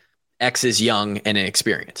literally X is young and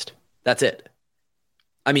inexperienced. That's it.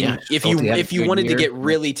 I mean, if you wanted to get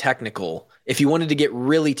really technical,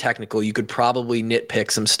 you could probably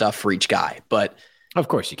nitpick some stuff for each guy. But of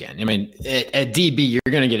course you can. I mean, at DB, you're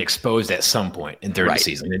going to get exposed at some point in third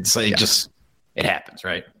season. It's like it happens,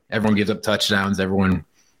 right? Everyone gives up touchdowns. Everyone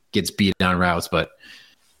gets beat on routes, but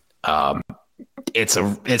it's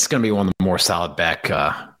going to be one of the more solid back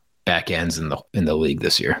ends in the league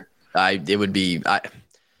this year. It would be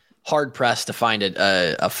hard pressed to find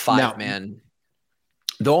a 5-man.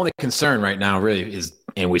 The only concern right now really is,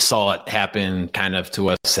 and we saw it happen kind of to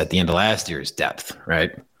us at the end of last year, is depth,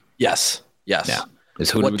 right? Yes. Yeah.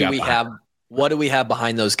 What do we have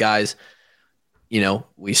behind those guys? You know,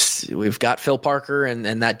 we've got Phil Parker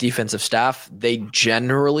and that defensive staff. They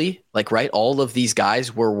generally, all of these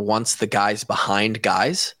guys were once the guys behind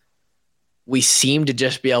guys. We seem to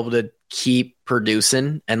just be able to keep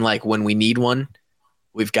producing, and when we need one,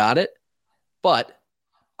 we've got it. But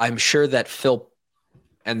I'm sure that Phil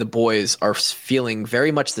and the boys are feeling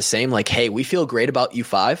very much the same. Hey, we feel great about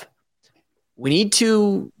U5. We need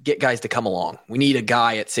to get guys to come along. We need a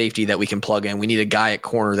guy at safety that we can plug in. We need a guy at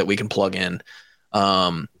corner that we can plug in.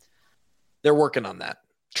 They're working on that.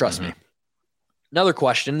 Trust me. Another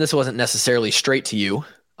question. This wasn't necessarily straight to you.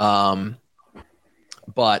 But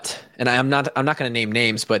I'm not going to name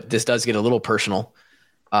names, but this does get a little personal.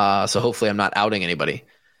 So hopefully I'm not outing anybody,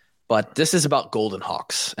 but this is about Golden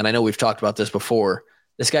Hawks. And I know we've talked about this before.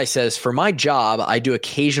 This guy says, for my job, I do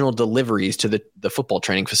occasional deliveries to the football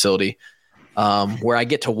training facility, where I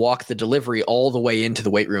get to walk the delivery all the way into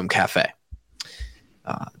the weight room cafe.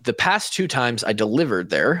 The past 2 times I delivered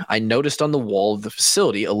there, I noticed on the wall of the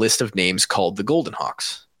facility a list of names called the Golden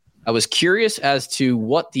Hawks. I was curious as to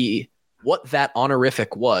what that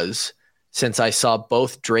honorific was, since I saw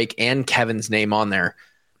both Drake and Kevin's name on there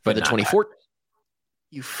for the 2014.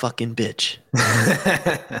 You fucking bitch.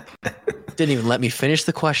 Didn't even let me finish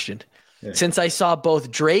the question. Yeah. Since I saw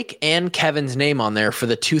both Drake and Kevin's name on there for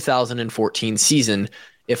the 2014 season,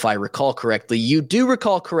 if I recall correctly, you do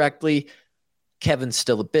recall correctly. Kevin's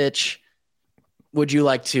still a bitch. Would you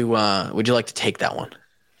like to take that one?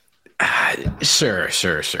 Sure.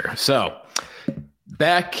 So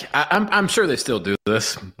back, I'm sure they still do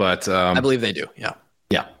this, but I believe they do. Yeah.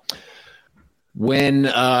 When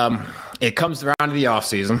it comes around to the off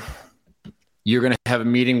season, you're going to have a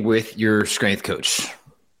meeting with your strength coach.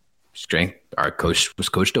 Our coach was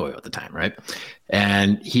Coach Doyle at the time, right?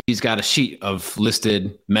 And he's got a sheet of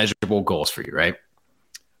listed measurable goals for you, right?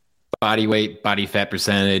 body weight, body fat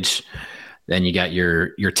percentage. Then you got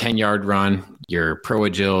your 10-yard run, your pro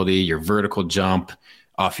agility, your vertical jump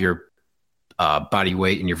off your body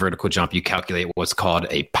weight and your vertical jump. You calculate what's called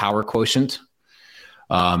a power quotient.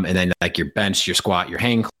 And then like your bench, your squat, your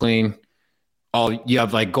hang clean. You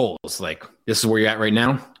have like goals. Like this is where you're at right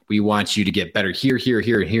now. We want you to get better here,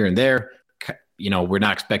 and there. We're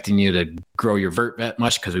not expecting you to grow your vert that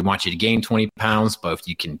much because we want you to gain 20 pounds. But if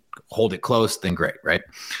you can hold it close, then great, right?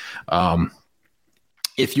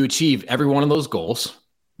 If you achieve every one of those goals,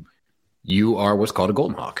 you are what's called a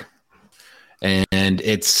Golden Hawk. And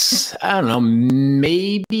it's, I don't know,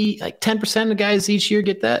 maybe like 10% of guys each year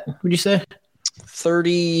get that, would you say?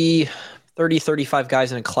 30, 35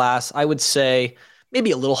 guys in a class. I would say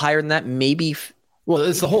maybe a little higher than that, maybe. Well,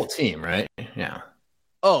 it's the whole team, right? Yeah.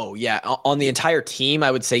 Oh, yeah. On the entire team,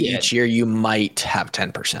 I would say each year you might have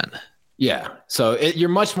 10%. Yeah. So you're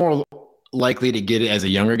much more likely to get it as a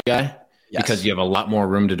younger guy because you have a lot more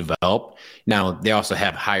room to develop. Now, they also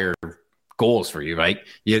have higher goals for you, right?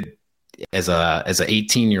 As an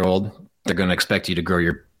 18-year-old, they're going to expect you to grow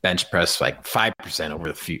your bench press like 5% over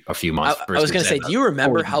a few months. I was going to say, do you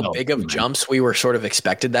remember how big of jumps we were sort of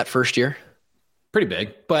expected that first year? Pretty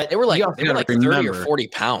big, but they were like 30 or 40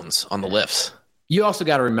 pounds on the lifts. You also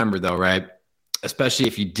got to remember though, right? Especially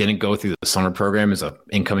if you didn't go through the summer program as an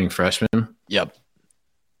incoming freshman. Yep.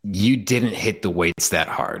 You didn't hit the weights that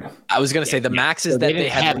hard. I was going to say the maxes that they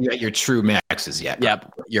had at your true maxes yet.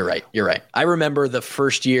 Yep. You're right. I remember the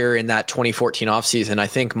first year in that 2014 offseason, I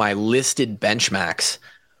think my listed bench max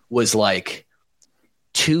was like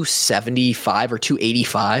 275 or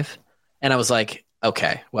 285. And I was like,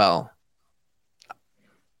 okay, well,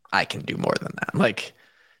 I can do more than that. Like,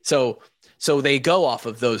 so they go off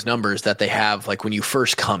of those numbers that they have, like when you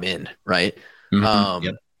first come in, right? Mm-hmm.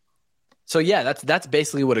 Yep. So yeah, that's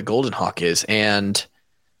basically what a Golden Hawk is, and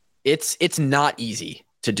it's not easy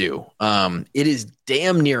to do. It is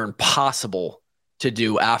damn near impossible to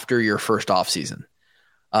do after your first off season.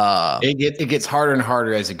 It gets harder and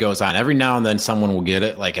harder as it goes on. Every now and then someone will get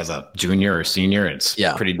it, like as a junior or senior. It's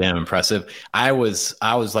pretty damn impressive. I was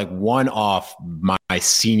like one off my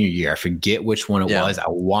senior year. I forget which one it was. I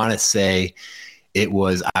want to say I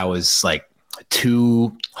was like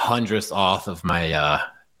 200th off of my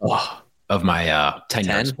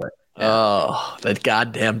 10-yard split. Yeah. Oh, that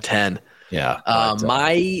goddamn 10. Yeah.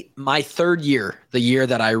 My third year, the year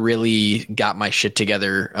that I really got my shit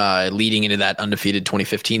together, leading into that undefeated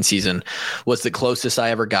 2015 season, was the closest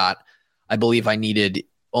I ever got. I believe I needed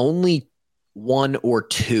only 1 or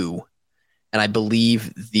 2, and I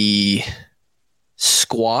believe the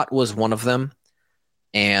squat was one of them,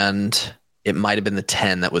 and it might have been the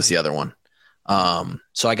 10 that was the other one.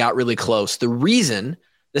 So I got really close. The reason,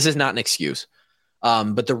 this is not an excuse,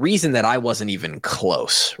 but the reason that I wasn't even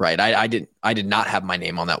close, right? I did not have my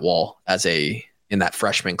name on that wall in that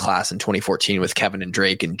freshman class in 2014 with Kevin and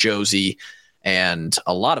Drake and Josie and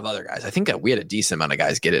a lot of other guys. I think we had a decent amount of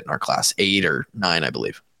guys get it in our class, 8 or 9, I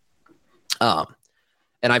believe. And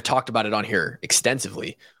I've talked about it on here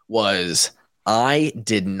extensively, was I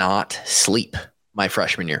did not sleep my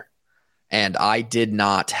freshman year. And I did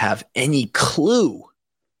not have any clue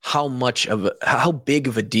how big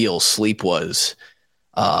of a deal sleep was,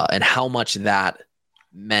 and how much that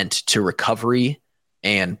meant to recovery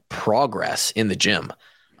and progress in the gym,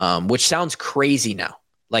 which sounds crazy now.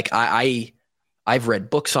 Like I've read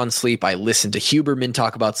books on sleep. I listened to Huberman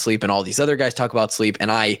talk about sleep and all these other guys talk about sleep.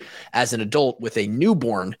 And I, as an adult with a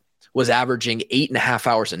newborn, was averaging 8.5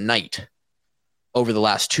 hours a night over the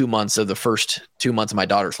last 2 months of the first 2 months of my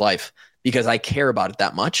daughter's life, because I care about it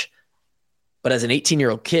that much. But as an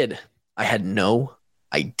 18-year-old kid, I had no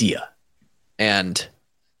idea. And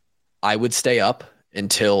I would stay up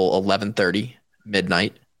until 11:30,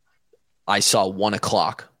 midnight. I saw 1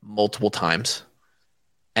 o'clock multiple times.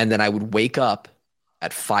 And then I would wake up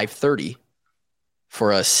at 5:30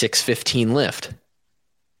 for a 6:15 lift.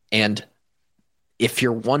 And if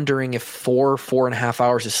you're wondering if 4.5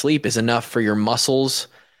 hours of sleep is enough for your muscles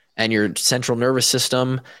and your central nervous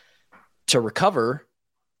system to recover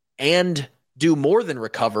and do more than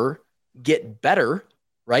recover, get better,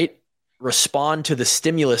 right? Respond to the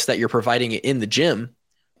stimulus that you're providing in the gym.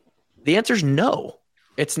 The answer is no.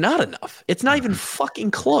 It's not enough. It's not even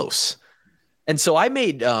fucking close. And so I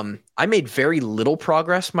made very little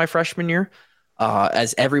progress my freshman year,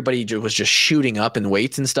 as everybody was just shooting up in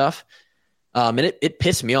weights and stuff. And it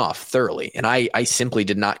pissed me off thoroughly. And I simply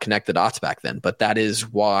did not connect the dots back then, but that is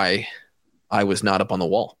why I was not up on the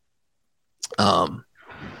wall.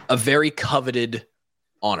 A very coveted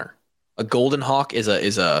honor. A Golden Hawk is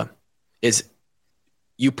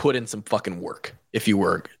you put in some fucking work if you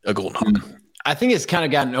were a Golden Hawk. I think it's kind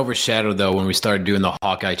of gotten overshadowed though when we started doing the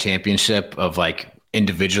Hawkeye Championship of like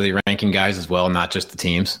individually ranking guys as well, not just the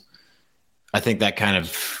teams. I think that kind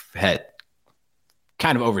of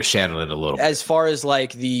overshadowed it a little bit. As far as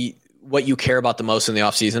like what you care about the most in the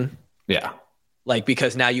offseason? Yeah. Like,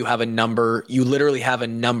 because now you have a number, you literally have a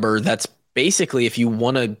number that's basically, if you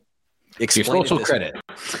want to explain your social credit.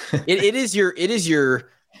 It is your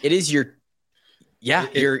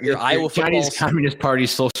Iowa Chinese Communist Party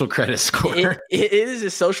social credit score. It is a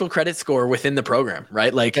social credit score within the program,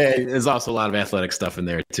 right? Like, there's also a lot of athletic stuff in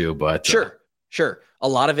there too, but sure. A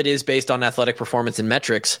lot of it is based on athletic performance and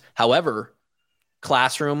metrics. However,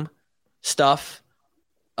 classroom stuff,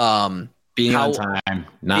 being on time,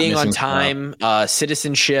 being on time,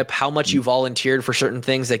 citizenship, how much you volunteered for certain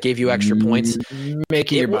things that gave you extra points,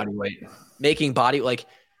 making your body weight,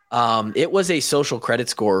 it was a social credit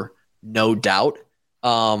score, no doubt.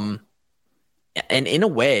 And in a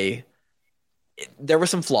way, there were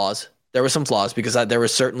some flaws. Because there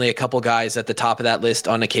was certainly a couple guys at the top of that list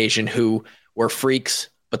on occasion who were freaks,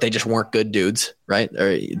 but they just weren't good dudes, right?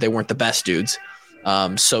 Or they weren't the best dudes,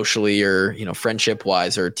 socially or, friendship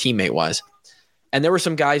wise or teammate wise. And there were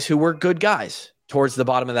some guys who were good guys towards the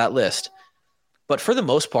bottom of that list. But for the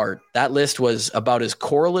most part, that list was about as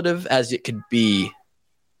correlative as it could be.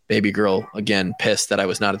 Baby girl, again, pissed that I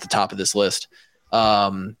was not at the top of this list.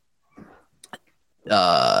 As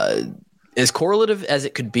correlative as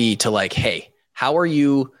it could be to like, hey, how are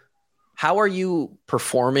you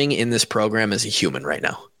performing in this program as a human right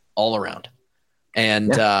now, all around?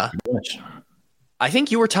 And I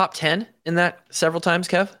think you were top 10 in that several times,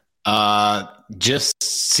 Kev. Just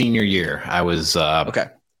senior year, I was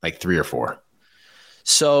like 3 or 4.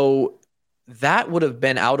 So that would have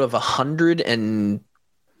been out of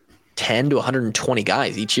 110 to 120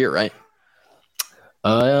 guys each year, right?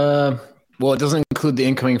 Well, it doesn't include the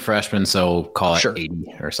incoming freshmen, so call it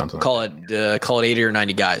 80 or something. Call it 80 or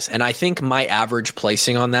 90 guys, and I think my average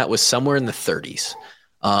placing on that was somewhere in the 30s.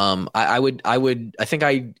 I think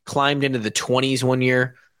I climbed into the 20s one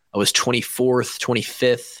year. I was 24th,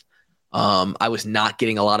 25th. I was not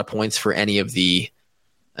getting a lot of points for any of the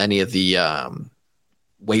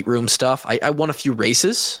weight room stuff. I won a few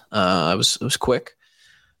races. I was quick,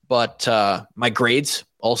 but my grades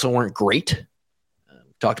also weren't great.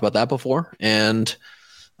 Talked about that before, and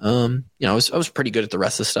I was pretty good at the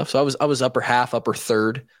rest of the stuff. So I was upper half, upper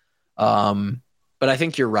third. But I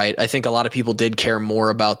think you're right. I think a lot of people did care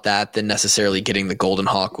more about that than necessarily getting the Golden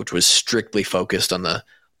Hawk, which was strictly focused on the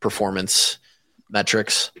performance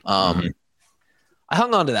metrics. I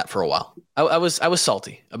hung on to that for a while. I was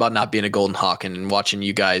salty about not being a Golden Hawk and watching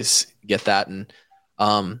you guys get that. And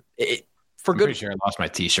I'm pretty sure I lost my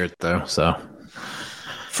T-shirt though. So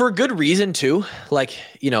for good reason too. Like,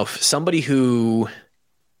 somebody who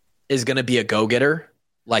is going to be a go-getter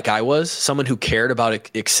like I was, someone who cared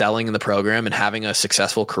about excelling in the program and having a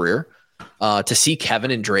successful career, to see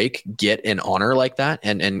Kevin and Drake get an honor like that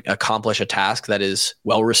and accomplish a task that is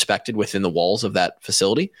well respected within the walls of that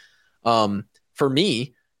facility. For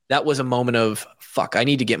me, that was a moment of fuck, I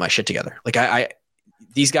need to get my shit together. Like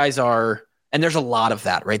these guys are, and there's a lot of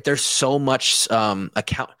that, right? There's so much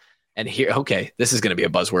and here, okay, this is going to be a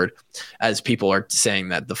buzzword as people are saying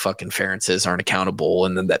that the fucking Ferentzes aren't accountable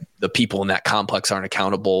and then that the people in that complex aren't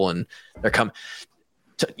accountable. And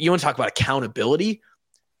you want to talk about accountability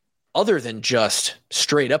other than just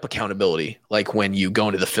straight up accountability. Like when you go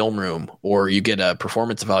into the film room or you get a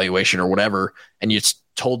performance evaluation or whatever, and it's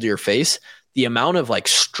told to your face, the amount of like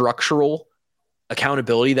structural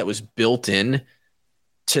accountability that was built in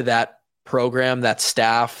to that program, that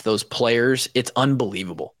staff, those players, it's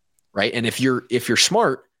unbelievable. Right. And if you're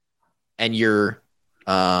smart and you're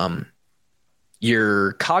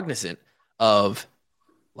cognizant of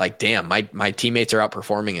like, damn, my teammates are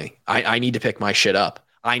outperforming me. I need to pick my shit up.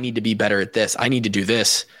 I need to be better at this. I need to do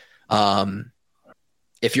this.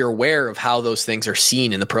 If you're aware of how those things are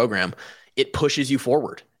seen in the program, it pushes you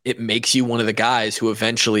forward. It makes you one of the guys who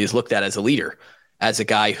eventually is looked at as a leader, as a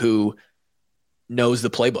guy who knows the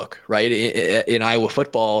playbook, right? In Iowa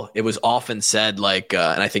football, it was often said like,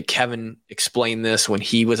 and I think Kevin explained this when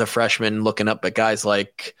he was a freshman looking up at guys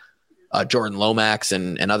like Jordan Lomax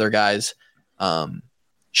and other guys.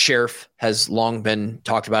 Sheriff has long been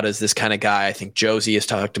talked about as this kind of guy. I think Josie has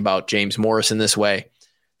talked about James Morris in this way.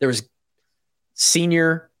 There was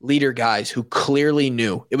senior leader guys who clearly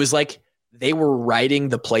knew. It was like they were writing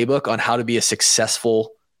the playbook on how to be a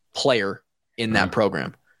successful player in that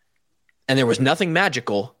program. And there was nothing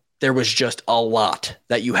magical. There was just a lot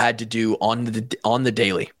that you had to do on the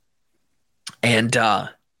daily. And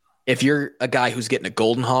if you're a guy who's getting a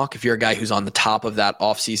Golden Hawk, if you're a guy who's on the top of that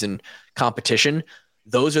offseason competition,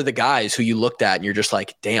 those are the guys who you looked at and you're just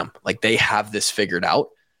like, damn, like they have this figured out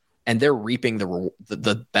and they're reaping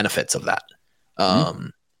the benefits of that.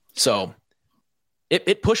 So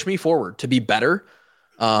it pushed me forward to be better,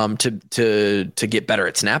 to get better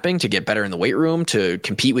at snapping, to get better in the weight room, to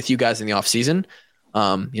compete with you guys in the off season.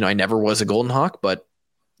 I never was a Golden Hawk, but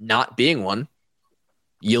not being one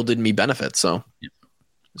yielded me benefits. So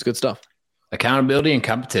it's good stuff. Accountability and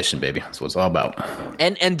competition, baby. That's what it's all about.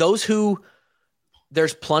 And those who,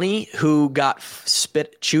 there's plenty who got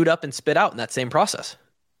chewed up and spit out in that same process,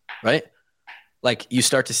 right? Like you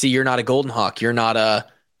start to see you're not a Golden Hawk. You're not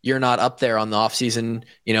up there on the off season,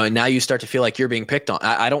 and now you start to feel like you're being picked on.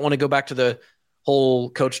 I don't want to go back to the whole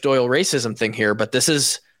Coach Doyle racism thing here, but this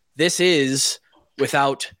is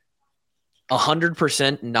without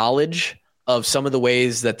 100% knowledge of some of the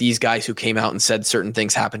ways that these guys who came out and said certain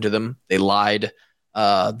things happened to them. They lied.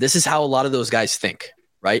 This is how a lot of those guys think,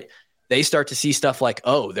 right? They start to see stuff like,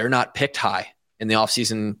 oh, they're not picked high in the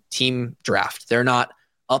offseason team draft. They're not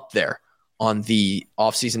up there on the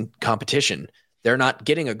offseason competition. They're not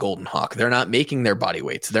getting a Golden Hawk. They're not making their body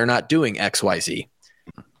weights. They're not doing X, Y, Z.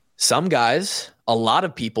 Some guys, a lot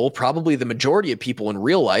of people, probably the majority of people in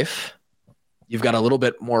real life, you've got a little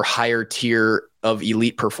bit more higher tier of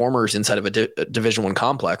elite performers inside of a Division I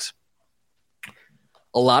complex.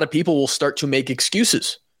 A lot of people will start to make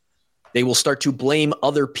excuses. They will start to blame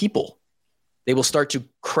other people. They will start to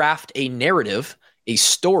craft a narrative, a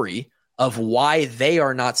story of why they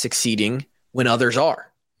are not succeeding when others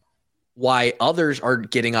are, why others are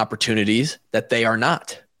getting opportunities that they are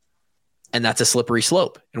not. And that's a slippery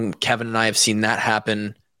slope. And Kevin and I have seen that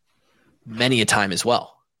happen many a time as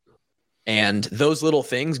well. And those little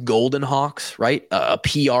things, Golden Hawks, right? A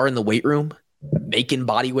PR in the weight room, making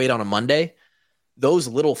body weight on a Monday. Those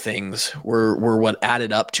little things were what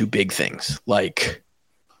added up to big things like,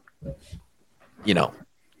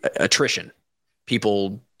 attrition,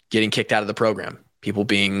 people getting kicked out of the program, people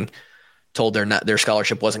being told their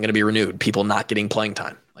scholarship wasn't going to be renewed, people not getting playing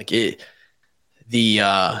time. Like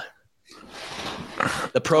the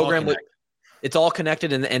program, it's all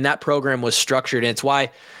connected, and that program was structured. And it's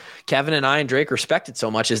why Kevin and I and Drake respect it so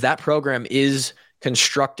much, is that program is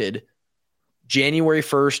constructed January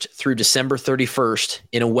 1st through December 31st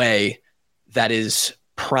in a way that is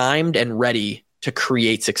primed and ready to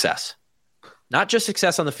create success. Not just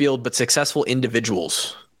success on the field, but successful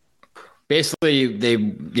individuals. Basically, they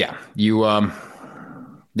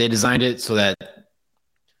designed it so that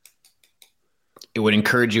it would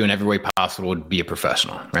encourage you in every way possible to be a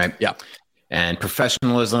professional, right? Yeah. And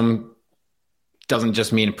professionalism doesn't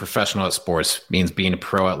just mean a professional at sports, it means being a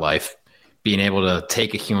pro at life, being able to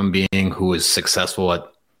take a human being who is successful at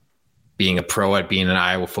being a pro at being an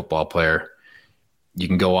Iowa football player. You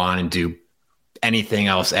can go on and do anything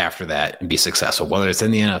else after that and be successful, whether it's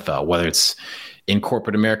in the NFL, whether it's in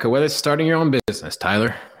corporate America, whether it's starting your own business.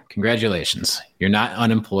 Tyler, congratulations. You're not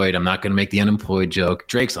unemployed. I'm not going to make the unemployed joke.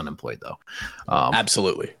 Drake's unemployed, though.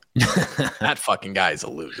 Absolutely. That fucking guy is a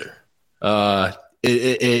loser.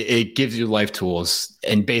 It gives you life tools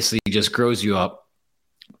and basically just grows you up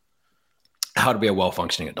how to be a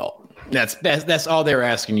well-functioning adult. That's all they're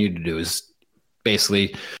asking you to do is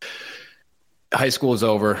basically high school is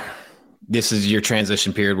over. This is your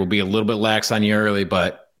transition period. We'll be a little bit lax on you early,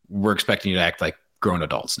 but we're expecting you to act like grown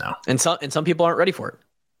adults now. And some people aren't ready for it.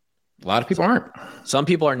 A lot of people aren't. Some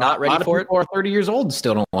people are not ready for it. People are 30 years old and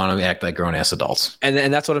still don't want to act like grown-ass adults.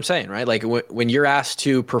 And that's what I'm saying, right? Like when you're asked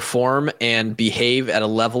to perform and behave at a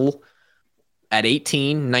level at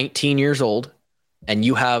 18, 19 years old, and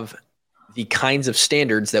you have the kinds of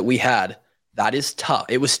standards that we had, that is tough.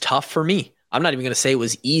 It was tough for me. I'm not even going to say it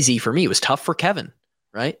was easy for me. It was tough for Kevin,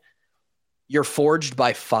 right? You're forged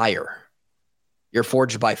by fire. You're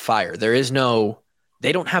forged by fire.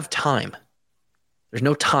 They don't have time. There's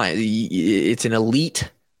no time. It's an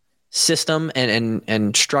elite system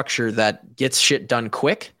and structure that gets shit done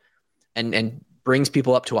quick and brings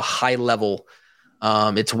people up to a high level.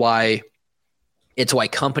 It's why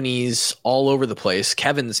companies all over the place,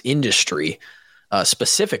 Kevin's industry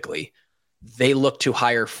specifically, they look to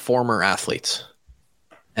hire former athletes.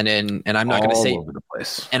 And I'm not going to say over the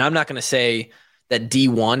place. And I'm not going to say that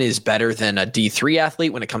D1 is better than a D3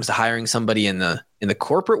 athlete when it comes to hiring somebody in the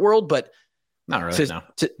corporate world, but not really.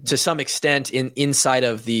 To some extent inside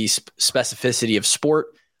of the specificity of sport,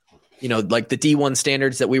 like the D1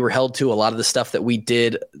 standards that we were held to, a lot of the stuff that we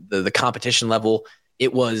did, the competition level,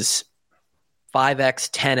 it was 5X,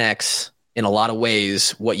 10X in a lot of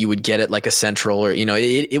ways what you would get at like a Central or,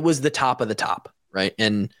 it was the top of the top. Right.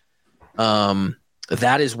 And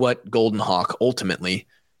that is what Golden Hawk ultimately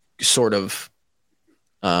sort of,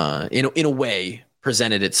 in a way,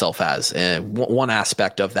 presented itself as one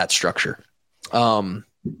aspect of that structure.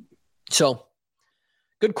 So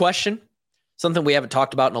good question. Something we haven't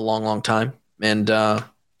talked about in a long, long time, and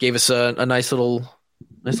gave us a nice little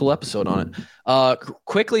episode on it.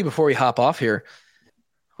 Quickly before we hop off here,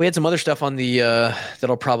 we had some other stuff on the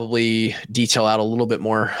that'll probably detail out a little bit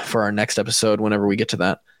more for our next episode whenever we get to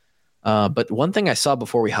that. But one thing I saw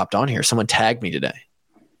before we hopped on here, someone tagged me today.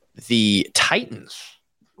 The Titans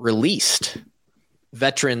released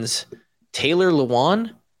veterans Taylor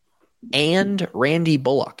Lewan and Randy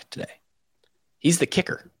Bullock today. He's the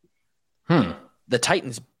kicker. The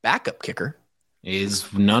Titans' backup kicker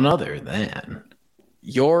is none other than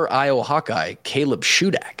your Iowa Hawkeye, Caleb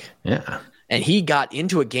Shudak. Yeah. And he got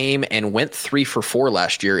into a game and went 3 for 4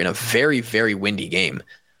 last year in a very, very windy game.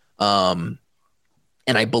 And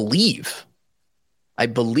I believe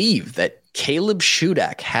that Caleb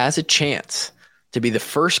Shudak has a chance to be the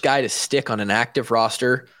first guy to stick on an active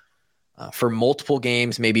roster for multiple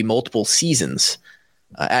games, maybe multiple seasons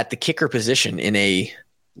at the kicker position in a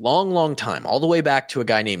long, long time, all the way back to a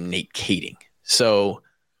guy named Nate Kading. So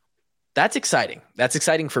that's exciting. That's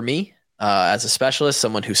exciting for me as a specialist,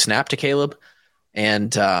 someone who snapped to Caleb.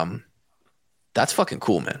 And that's fucking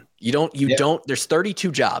cool, man. There's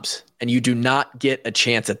 32 jobs and you do not get a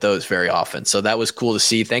chance at those very often. So that was cool to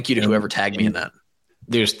see. Thank you to whoever tagged me in that.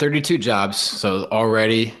 There's 32 jobs. So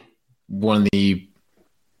already one of the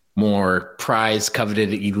more prize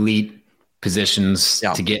coveted elite positions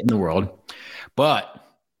to get in the world, but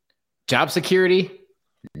job security,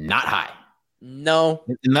 not high. No.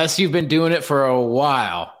 Unless you've been doing it for a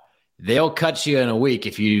while, they'll cut you in a week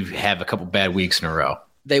if you have a couple bad weeks in a row.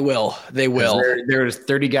 They will. There's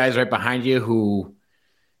 30 guys right behind you who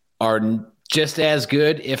are just as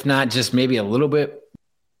good, if not just maybe a little bit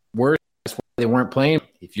worse. That's why they weren't playing.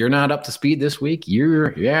 If you're not up to speed this week,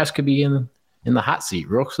 your ass could be in the hot seat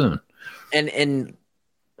real soon. And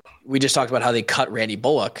we just talked about how they cut Randy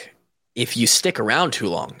Bullock. If you stick around too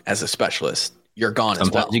long as a specialist, you're gone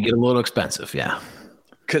as well. Sometimes you get a little expensive, yeah.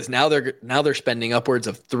 Because now they're spending upwards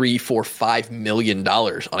of $3, $4, $5 million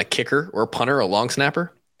on a kicker or a punter, or a long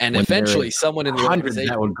snapper, and when eventually someone in the organization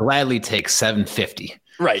that would gladly take $750.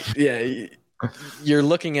 Right? Yeah, you're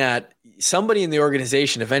looking at somebody in the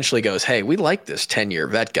organization eventually goes, "Hey, we like this 10-year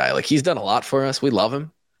vet guy. Like he's done a lot for us. We love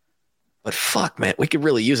him, but fuck, man, we could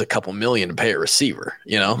really use a couple million to pay a receiver."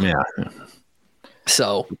 You know? Yeah.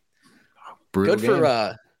 So brutal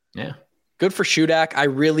good game. Good for Shudak. I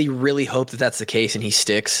really, really hope that that's the case and he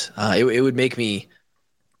sticks. It would make me,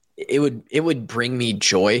 it would bring me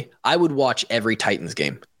joy. I would watch every Titans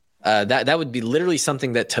game. That would be literally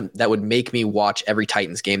something that would make me watch every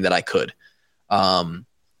Titans game that I could. And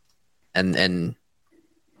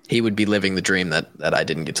he would be living the dream that I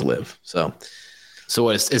didn't get to live. So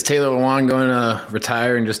what is Taylor Lewan going to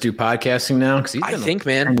retire and just do podcasting now? Because I think,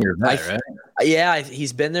 man, right? Yeah,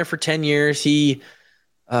 he's been there for 10 years. He.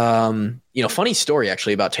 Funny story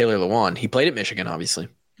actually about Taylor Lewan. He played at Michigan, obviously.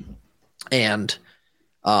 And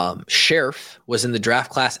Sheriff was in the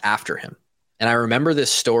draft class after him. And I remember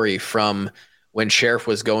this story from when Sheriff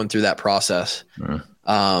was going through that process.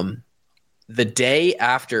 The day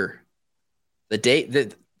after,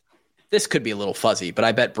 this could be a little fuzzy, but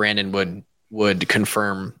I bet Brandon would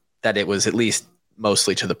confirm that it was at least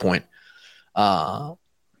mostly to the point. I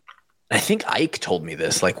think Ike told me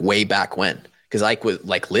this like way back when. Because Ike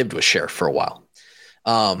lived with Sheriff for a while.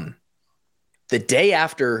 The day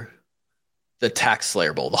after the Tax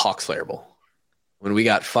Slayer Bowl, the Hawk Slayer Bowl, when we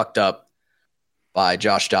got fucked up by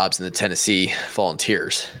Josh Dobbs and the Tennessee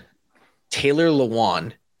Volunteers, Taylor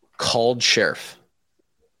Lewan called Sheriff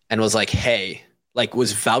and was like, "Hey,"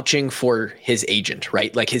 was vouching for his agent,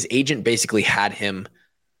 right? Like his agent basically had him,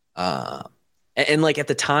 and at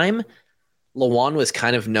the time, Lewan was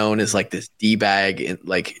kind of known as like this D-bag,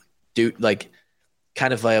 dude,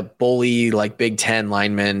 kind of like a bully, like Big Ten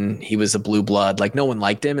lineman. He was a blue blood. Like no one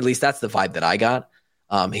liked him. At least that's the vibe that I got.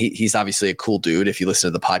 He's obviously a cool dude. If you listen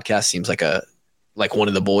to the podcast, seems like one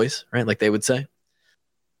of the boys, right? Like they would say.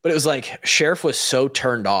 But it was like Sheriff was so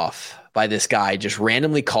turned off by this guy just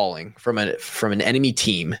randomly calling from an enemy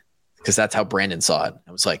team, because that's how Brandon saw it.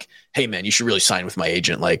 I was like, "Hey man, you should really sign with my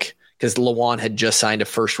agent." Because Lewan had just signed a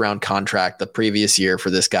first-round contract the previous year for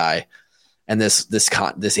this guy. And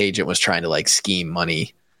this agent was trying to scheme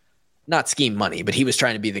money, not scheme money, but he was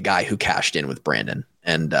trying to be the guy who cashed in with Brandon.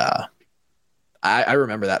 And I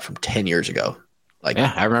remember that from 10 years ago.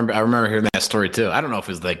 I remember hearing that story too. I don't know if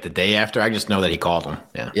it was the day after. I just know that he called him.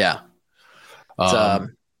 Yeah. Yeah.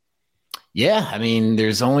 Yeah, I mean,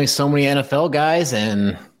 there's only so many NFL guys,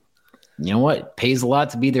 and you know what? It pays a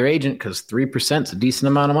lot to be their agent because 3% is a decent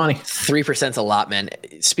amount of money. 3% is a lot, man.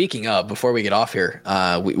 Speaking of, before we get off here,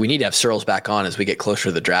 we need to have Searles back on as we get closer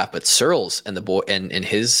to the draft. But Searles and the boy and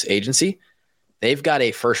his agency, they've got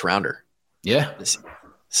a first rounder. Yeah.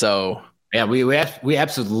 So yeah, we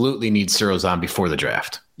absolutely need Searles on before the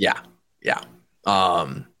draft. Yeah.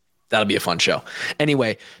 That'll be a fun show.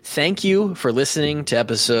 Anyway, thank you for listening to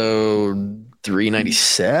episode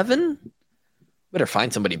 397. Better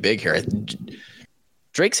find somebody big here.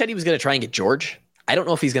 Drake said he was going to try and get George. I don't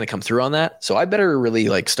know if he's going to come through on that. So I better really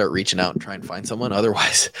start reaching out and try and find someone.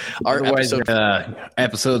 Otherwise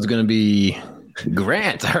episode's going to be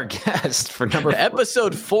Grant, our guest for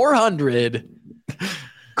episode 400.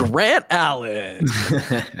 Grant Allen,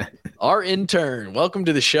 our intern. Welcome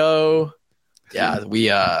to the show. Yeah,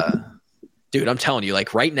 dude, I'm telling you,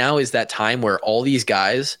 right now is that time where all these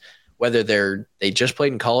guys, whether they just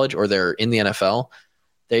played in college or they're in the NFL,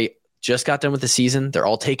 they just got done with the season. They're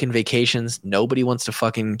all taking vacations. Nobody wants to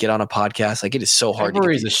fucking get on a podcast. It is so hard.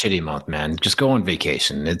 February is a shitty month, man. Just go on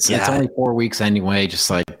vacation. It's only 4 weeks anyway. Just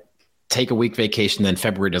take a week vacation, then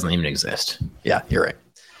February doesn't even exist. Yeah, you're right.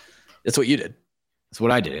 That's what you did. That's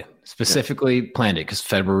what I did. Specifically planned it because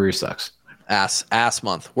February sucks. Ass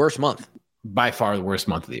month. Worst month. By far the worst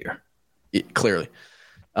month of the year. Yeah, clearly.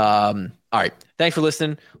 All right. Thanks for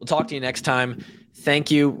listening. We'll talk to you next time. Thank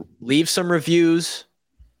you. Leave some reviews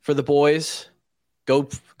for the boys. Go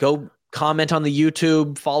comment on the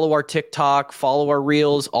YouTube. Follow our TikTok. Follow our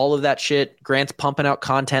Reels. All of that shit. Grant's pumping out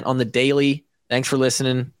content on the daily. Thanks for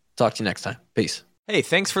listening. Talk to you next time. Peace. Hey,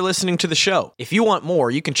 thanks for listening to the show. If you want more,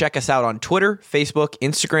 you can check us out on Twitter, Facebook,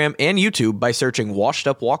 Instagram, and YouTube by searching Washed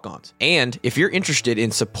Up Walk-Ons. And if you're interested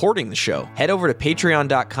in supporting the show, head over to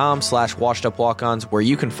patreon.com/washedupwalk-ons where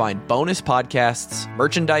you can find bonus podcasts,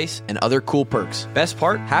 merchandise, and other cool perks. Best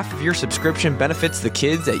part, half of your subscription benefits the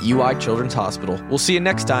kids at UI Children's Hospital. We'll see you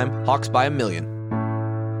next time. Hawks by a million.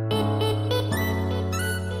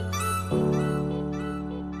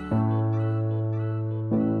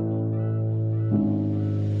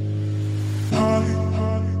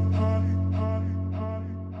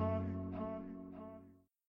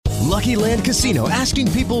 Lucky Land Casino,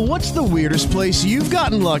 asking people, what's the weirdest place you've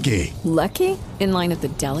gotten lucky? Lucky? In line at the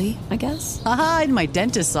deli, I guess? Aha, in my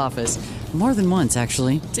dentist's office. More than once,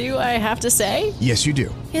 actually. Do I have to say? Yes, you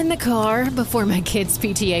do. In the car before my kids'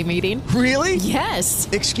 PTA meeting. Really? Yes.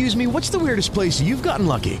 Excuse me, what's the weirdest place you've gotten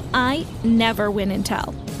lucky? I never win and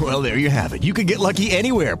tell. Well, there you have it. You can get lucky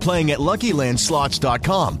anywhere, playing at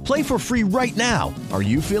LuckyLandSlots.com. Play for free right now. Are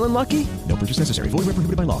you feeling lucky? No purchase necessary. Void where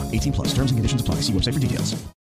prohibited by law. 18+. Terms and conditions apply. See website for details.